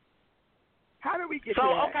alone. How do we get so, to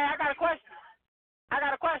that? Okay, I got a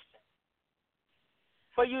question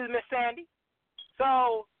for you, Miss Sandy.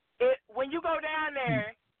 So, when you go down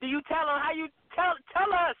there, do you tell them how you tell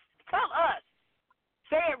us?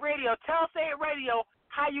 Say It Radio. Tell Say It Radio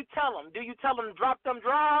how you tell them. Do you tell them drop them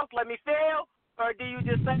draws, let me feel, or do you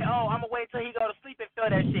just say, oh, I'm gonna wait till he go to sleep and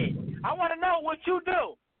feel that shit? I want to know what you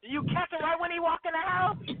do. Do you catch him right when he walk in the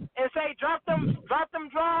house and say drop them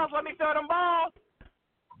draws, let me feel them balls,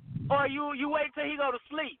 or you wait till he go to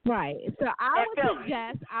sleep? Right. So I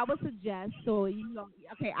would suggest so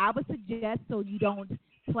you don't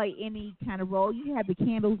play any kind of role. You have the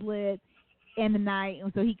candles lit in the night,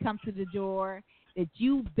 and so he comes to the door, that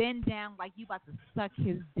you bend down like you about to suck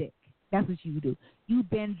his dick. That's what you do. You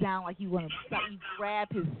bend down like you want to suck. You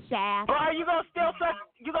grab his shaft. But are you gonna still suck?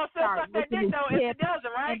 You gonna still suck that dick though if it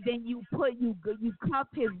doesn't, right? And then you cup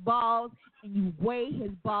his balls and you weigh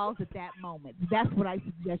his balls at that moment. That's what I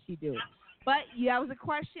suggest you do. But that was a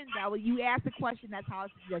question. You asked a question. That's how I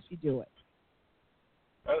suggest you do it.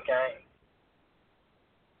 Okay.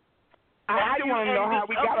 I want to know how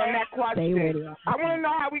we got on that question. I want to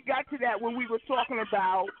know how we got to that when we were talking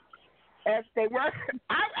about if they were.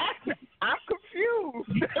 I'm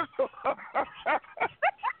confused.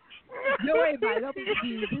 Don't worry about it. Don't be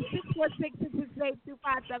confused. This is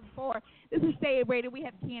 646-668-2574. This is Stay It Radio. We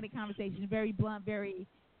have a candid conversation, very blunt, very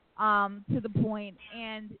to the point.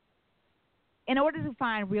 And in order to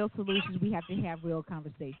find real solutions, we have to have real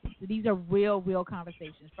conversations. So these are real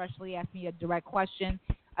conversations. Freshly asked me a direct question.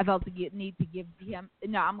 I felt I'm going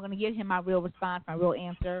to give him my real response, my real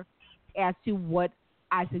answer as to what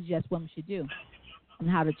I suggest women should do and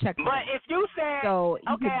how to check them. But if you said, so you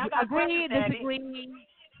okay, I got agree, a question, disagree.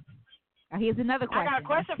 Here's another question. I got a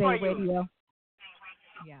question for you. Radio.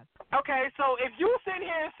 Yes. Okay, so if you sit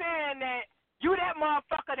here saying that you that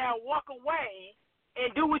motherfucker that walk away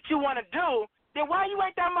and do what you want to do, then why you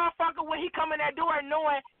ain't that motherfucker when he come in that door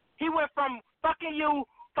knowing he went from fucking you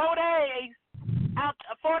 4 days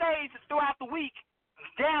throughout the week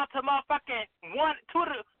down to motherfucking 2 to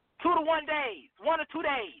 1 days, 1 or 2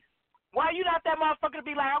 days. Why you not that motherfucker to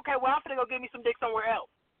be like, okay, well, I'm finna go get me some dick somewhere else?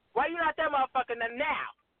 Why you not that motherfucker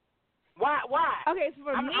now? Why? Okay, so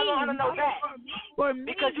for me, I want to know that. For me,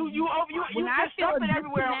 because you just jumping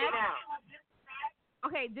everywhere on me now.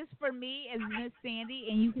 Okay, this for me is Miss Sandy,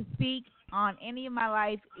 and you can speak on any of my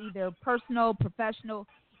life, either personal, professional.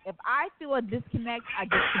 If I feel a disconnect, I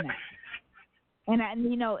disconnect. And I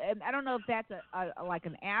don't know if that's a like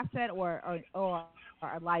an asset or a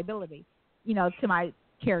liability, to my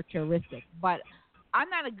characteristic. But I'm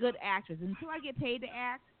not a good actress until I get paid to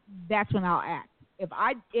act. That's when I'll act. If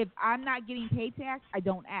I'm not getting paid to act, I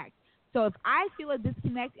don't act. So if I feel a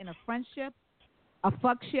disconnect in a friendship, a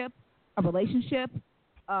fuckship, a relationship,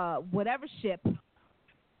 whatever ship,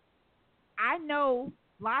 I know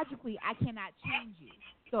logically I cannot change you.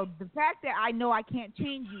 So the fact that I know I can't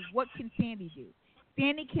change you, what can Sandy do?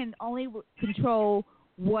 Sandy can only control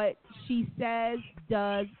what she says,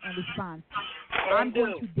 does, and responds to. I'm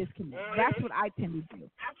going to disconnect. That's what I tend to do.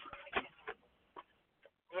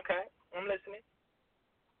 Okay, I'm listening.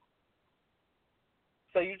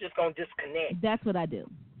 So you just gonna disconnect. That's what I do.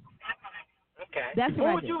 Okay. That's what What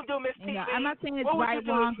I would do. you do, Miss TV? I'm not saying it's What would right, you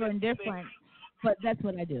do, wrong, or Miss TV? indifferent, but that's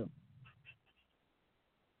what I do.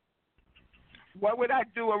 What would I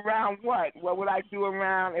do around what? What would I do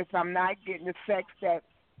around if I'm not getting the sex that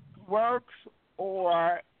works,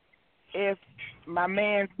 or if my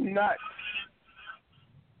man's nuts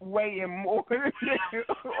weighing more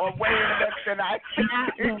or weighing less than I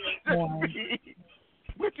should?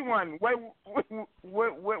 Which one?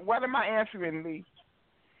 What am I answering, Lee?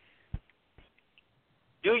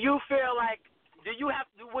 Do you feel like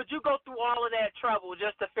would you go through all of that trouble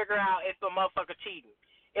just to figure out if a motherfucker cheating?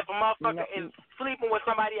 If a motherfucker is sleeping with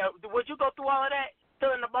somebody else, would you go through all of that?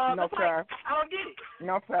 Filling the balls? No, sir. Like, I don't get it.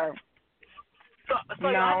 No, sir. So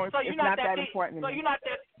it's not that important to me. So you're not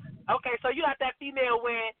that. Okay, so you're not that female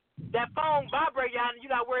when that phone vibrates,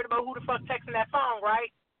 you're not worried about who the fuck texting that phone,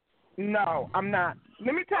 right? No, I'm not.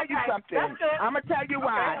 Let me tell you something. I'm gonna tell you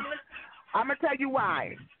why. I'm gonna tell you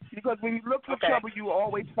why. Because when you look for trouble, you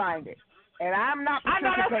always find it. And I'm not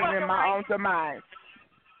participating in my own demise.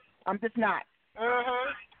 I'm just not.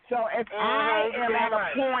 So if I am at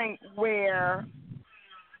a point where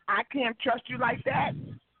I can't trust you like that,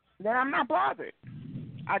 then I'm not bothered.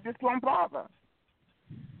 I just won't bother.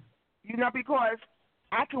 You know, because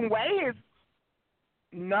I can weigh his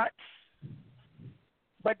nuts,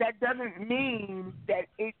 but that doesn't mean that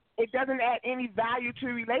it doesn't add any value to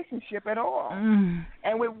a relationship at all.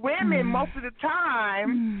 And with women, most of the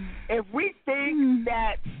time, if we think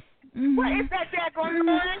that, what is that daggone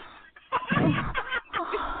noise?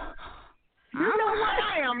 You know what?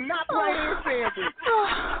 I am not playing Sandy.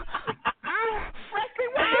 Wesley,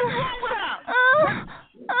 what is wrong with her?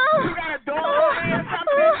 You got a dog over there or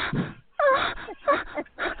something?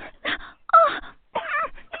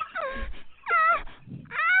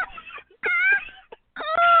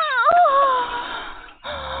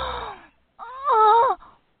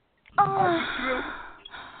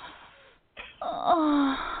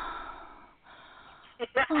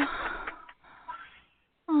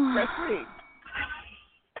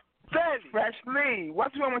 Freshly,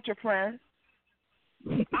 what's wrong with your friend? I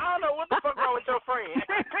don't know what the fuck wrong with your friend.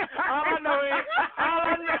 All I know is,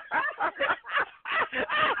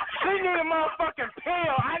 she need a motherfucking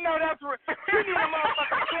pill. I know that's what she need a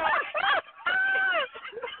motherfucking pill.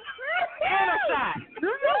 And a shot.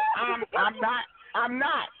 I'm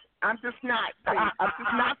not. I'm just not. I'm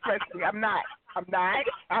just not Freshly. I'm not.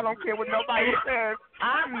 I don't care what nobody says.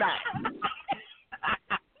 I'm not.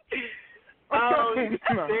 Oh,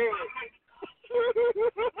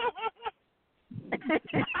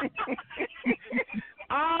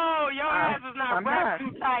 oh, your ass is not wrapped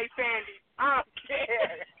too tight, Sandy. I don't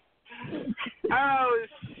care. Oh,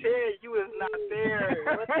 shit, you is not there.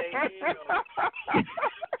 What the hell?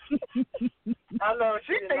 I know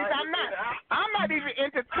she thinks I'm not even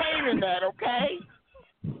entertaining that, okay?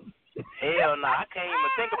 Hell no, I can't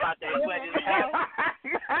even think about that.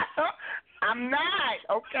 I'm not,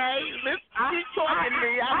 okay? Keep talking to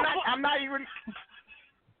me. I'm not even.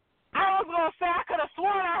 I was gonna say I could have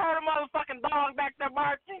sworn I heard a motherfucking dog back there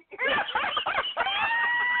barking.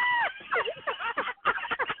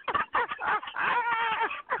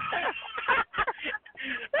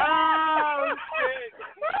 Oh shit!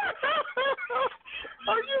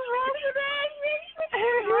 Are you wrong with that?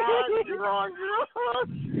 You're wrong.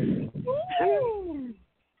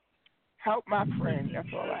 Help my friend.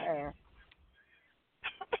 That's all I ask.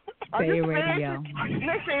 Say radio.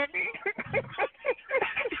 Listen.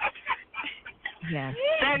 Yes.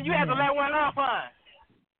 And you had to let one off, huh?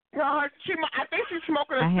 No, I think she's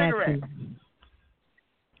smoking a cigarette.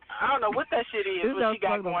 I don't know what that shit is, what she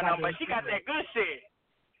got going on, but she got that good shit.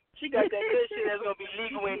 She got that good shit that's gonna be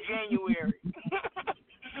legal in January.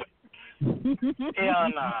 Hell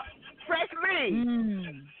nah. Freshly.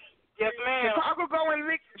 Yes, ma'am.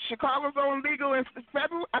 Chicago going legal in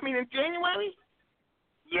February. I mean in January.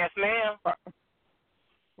 Yes, ma'am.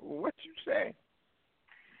 What you say?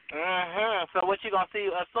 So what you gonna see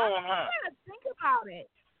soon, huh? Think about it.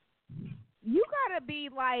 You gotta be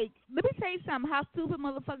like, let me tell you something. How stupid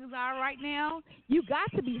motherfuckers are right now. You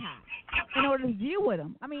got to be high in order to deal with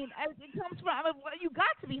them. I mean, it comes from. You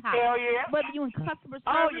got to be high. Hell yeah. Whether you in customer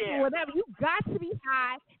service or whatever, you got to be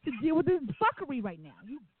high to deal with this fuckery right now.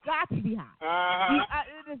 You got to be high.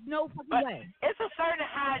 There's no fucking way. It's a certain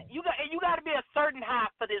high. You got to be a certain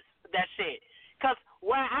high for that shit. Cause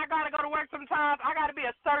when I gotta go to work sometimes, I gotta be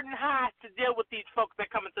a certain high to deal with these folks that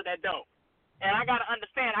come into that door. And I gotta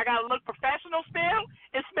understand, I gotta look professional still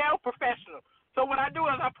and smell professional. So what I do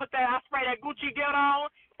is I spray that Gucci gear on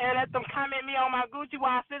and let them comment me on my Gucci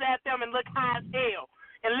while I sit at them and look high as hell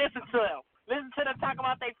and listen to them. Listen to them talk about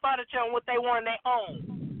them what they want in their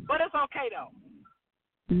own. But it's okay though,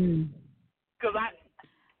 because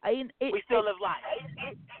we still live life.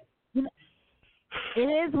 You know, it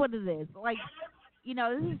is what it is. Like, you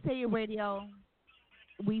know, this is Say Your Radio.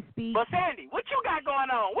 We speak. But Sandy, what you got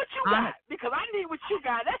going on? What you got? Because I need what you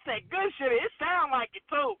got. That's that good shit. It sound like it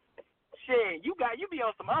too. Shit, you be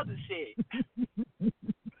on some other shit.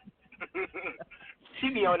 She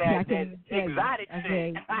be on that exotic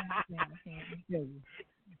shit.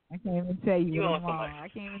 I can't even tell you what I'm on. I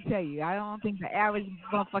can't even tell you. I don't think the average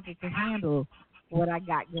motherfucker can handle what I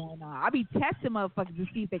got going on. I be testing motherfuckers to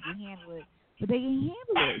see if they can handle it, but they can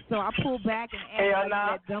handle it. So I pull back and ask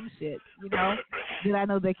that dumb shit, you know, that I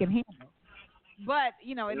know they can handle. But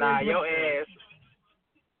you know, your ass.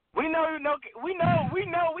 We all know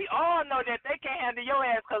that they can't handle your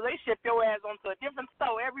ass because they ship your ass onto a different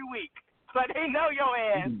store every week. So they know your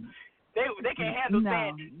ass. They can handle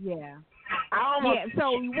Sandy. Yeah.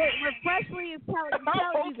 So what Freshly is telling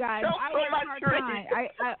you guys, I work part-time.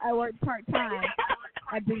 I work part-time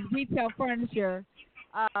at this retail furniture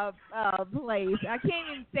place. I can't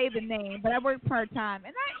even say the name, but I work part-time.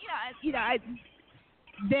 And I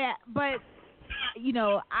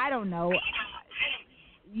don't know.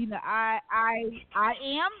 You know, I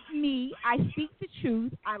am me. I speak the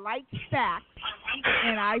truth. I like facts,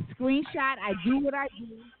 and I screenshot. I do what I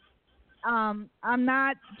do. I'm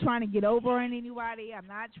not trying to get over on anybody. I'm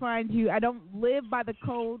not trying to. I don't live by the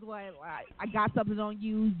code where I got something on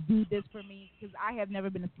you. Do this for me, because I have never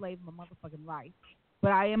been a slave in my motherfucking life.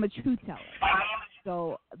 But I am a truth teller,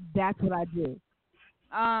 so that's what I do.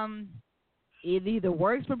 It either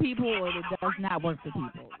works for people or it does not work for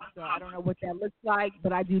people. So I don't know what that looks like,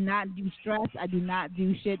 but I do not do stress. I do not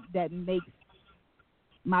do shit that makes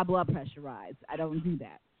my blood pressure rise. I don't do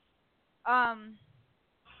that.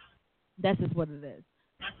 That's just what it is.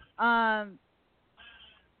 And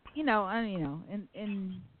I don't know.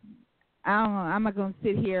 I'm not going to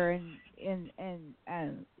sit here and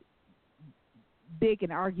big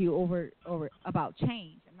and argue over about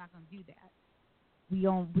change. I'm not going to do that. We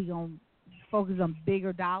gonna focus on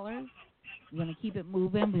bigger dollars. We're going to keep it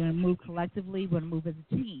moving. We're going to move collectively. We're going to move as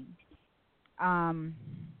a team.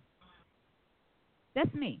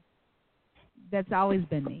 That's me. That's always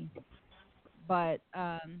been me. But,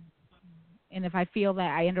 and if I feel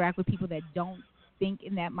that I interact with people that don't think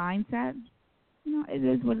in that mindset, you know, it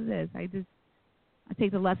is what it is. I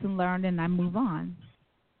take the lesson learned and I move on.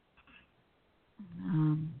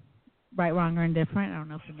 Right, wrong, or indifferent. I don't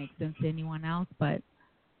know if it makes sense to anyone else, but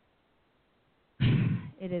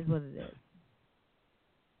it is what it is.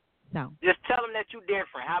 So just tell them that you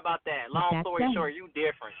different. How about that? Long story short, you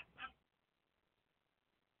different.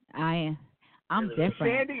 I'm different.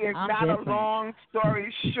 Sandy is I'm not different. a long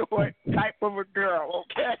story short type of a girl,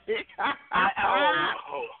 okay?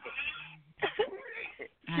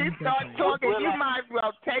 She starts talking, you might as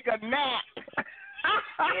well take a nap.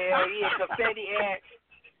 Hell yeah, because Sandy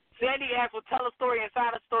asked will tell a story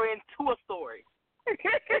inside a story into a story.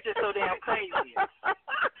 It's just so damn crazy.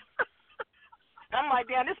 I'm like,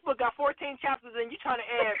 damn, this book got 14 chapters and you trying to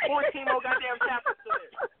add 14 more goddamn chapters to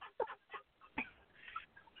it.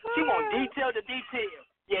 She want detail to detail.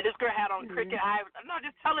 Yeah, this girl had on cricket eye. No,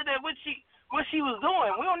 just tell her that what she was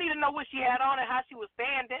doing. We don't need to know what she had on and how she was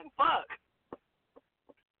standing. Fuck.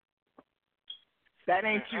 That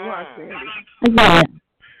ain't you, huh, Sandy?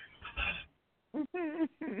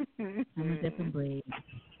 I'm a different breed.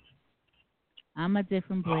 I'm a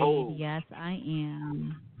different breed. Oh. Yes, I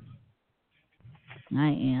am.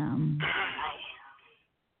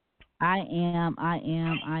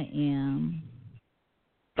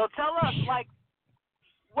 So tell us, like,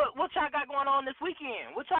 what y'all got going on this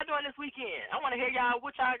weekend? What y'all doing this weekend? I want to hear y'all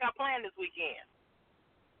what y'all got planned this weekend.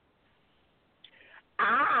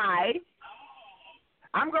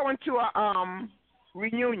 I'm going to a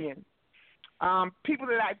reunion. People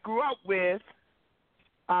that I grew up with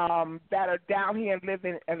that are down here and live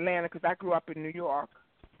in Atlanta, because I grew up in New York,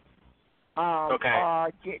 are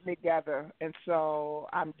getting together. And so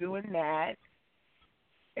I'm doing that.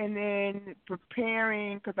 And then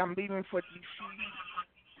preparing, because I'm leaving for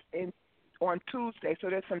D.C. on Tuesday, so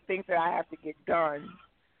there's some things that I have to get done.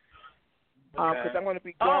 Because I'm going to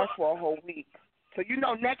be gone for a whole week. So, you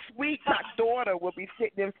know, next week my daughter will be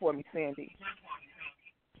sitting in for me, Sandy.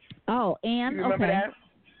 Oh, Ann? You remember that?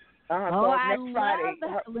 So next love Friday.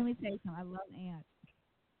 that. Let me tell you something. I love Ann.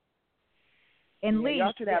 And Lee,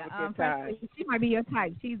 y'all should have a good time. She might be your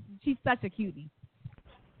type. She's such a cutie.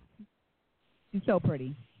 She's so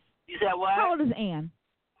pretty. You said what? How old is Ann?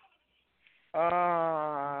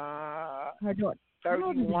 Her daughter.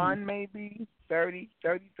 31 maybe. 30,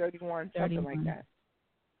 31, 31. something like that.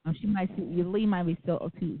 Oh, she might. Lee might be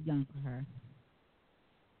still too young for her.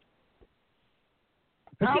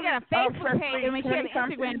 But she got a Facebook page. I mean, she got an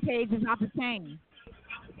Instagram page that's off the chain.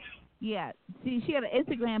 Yeah. See, she got an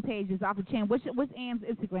Instagram page that's off the chain. What's Ann's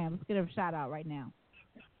Instagram? Let's get her a shout out right now.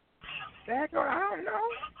 I don't know.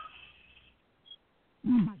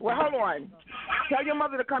 Well, hold on. Tell your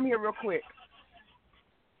mother to come here real quick.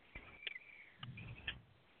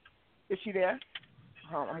 Is she there?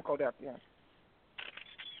 I'm going to go up there.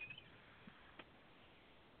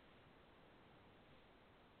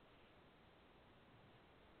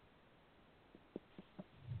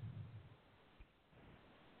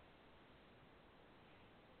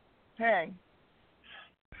 Hey.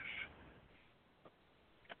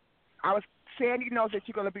 Sandy knows that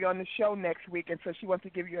you're going to be on the show next week, and so she wants to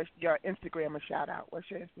give you your Instagram a shout-out. What's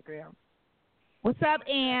your Instagram? What's up,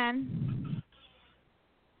 Ann?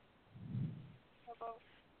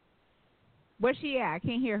 Where's she at? I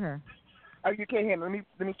can't hear her. Oh, you can't hear me.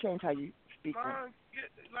 Let me change how you speak. Like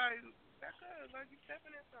you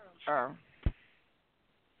stepping in something. Oh.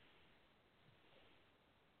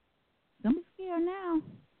 Don't be scared now.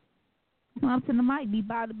 Come up to the mic. Be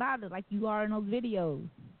about it like you are in those videos.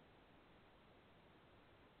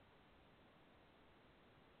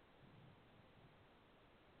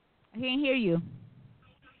 I can't hear you.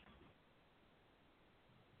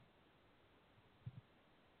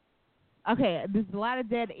 Okay, there's a lot of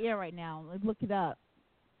dead air right now. Let's look it up.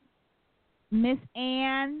 Miss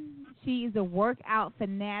Ann, she is a workout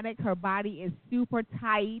fanatic. Her body is super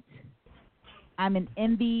tight. I'm an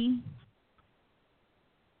envy.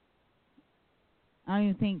 I don't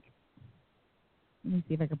even think. Let me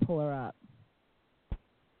see if I can pull her up.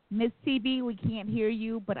 Miss TB, we can't hear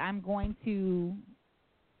you, but I'm going to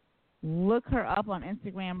look her up on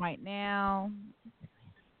Instagram right now.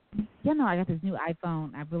 You know, I got this new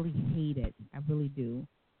iPhone. I really hate it. I really do.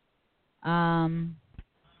 And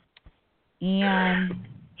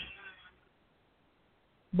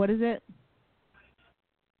what is it?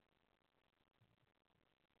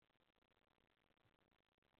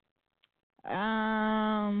 Who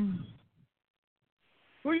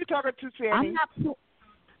are you talking to, Sandy? I'm not.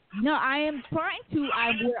 No, I am trying to.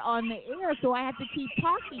 We're on the air, so I have to keep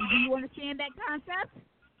talking. Do you understand that concept?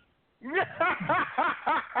 Do you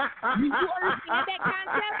understand that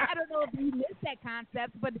concept? I don't know if you missed that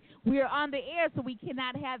concept, but we're on the air, so we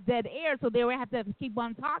cannot have dead air, so they will have to keep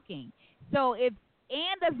on talking. So if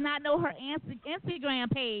Ann does not know her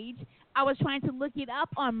Instagram page, I was trying to look it up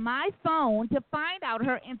on my phone to find out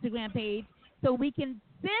her Instagram page so we can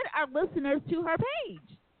send our listeners to her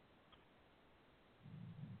page.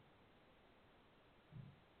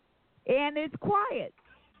 And it's quiet.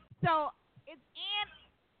 So it's Ann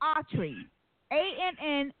Autry,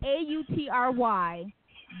 ANNAUTRY.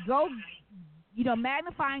 Go,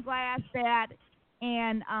 magnifying glass that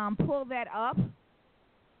and pull that up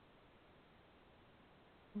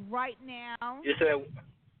right now. You said,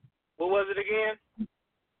 what was it again?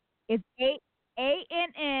 It's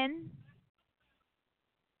ANN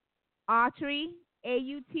Autry,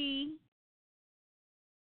 AUTRY.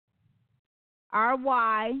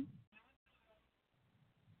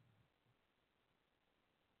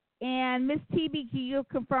 And Miss TB, can you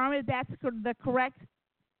confirm if that's the correct?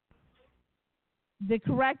 Do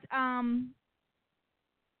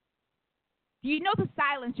you know the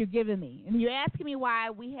silence you're giving me? And you're asking me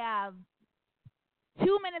why we have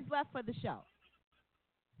 2 minutes left for the show.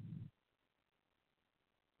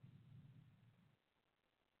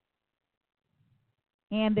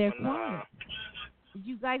 And they're quiet. Did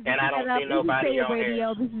you guys and I don't see nobody on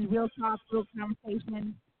radio? This is Real Talk, Real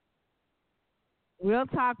Conversation. Real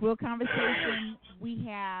talk, real conversation. We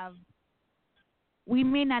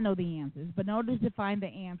may not know the answers, but in order to find the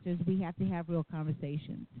answers, we have to have real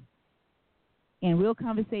conversations. And real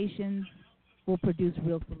conversations will produce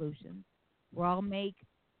real solutions. We're all made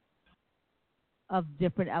of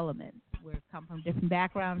different elements. We come from different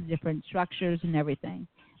backgrounds, different structures, and everything.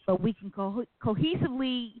 But we can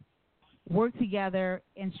cohesively work together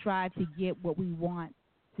and strive to get what we want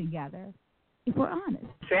together. If we're honest.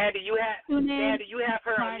 Sandy, you have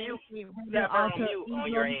her on mute. You have her on mute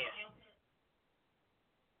on your end.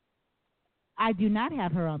 I do not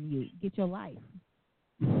have her on mute. Get your life.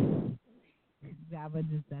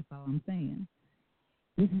 That's all I'm saying.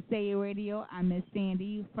 This is Say It Radio. I'm Miss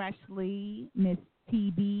Sandy, freshly Miss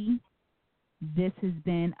TB. This has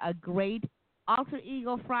been a great Alter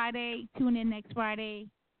Ego Friday. Tune in next Friday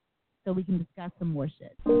so we can discuss some more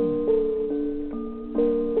shit.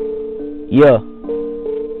 Yeah.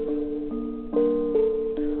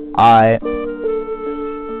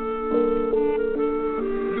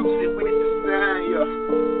 Lucid with the sign, yeah.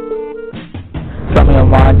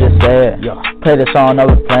 Come on, just say it. Play the song that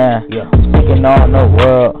we're playing. Speaking on the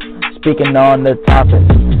world, speaking on the topics.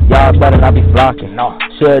 Y'all better not be flocking.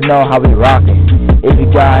 Should know how we rockin'. If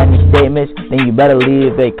you got any statements, then you better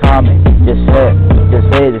leave a comment. Just say it,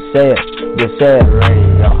 just say it, just say it, just say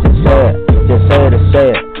it. Just say it, just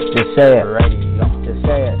say it, just say it, just say it. Just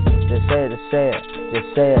say it, just say it,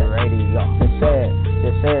 just say it, just say it. Just say it,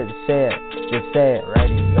 just say it, just say it, just say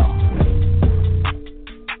it.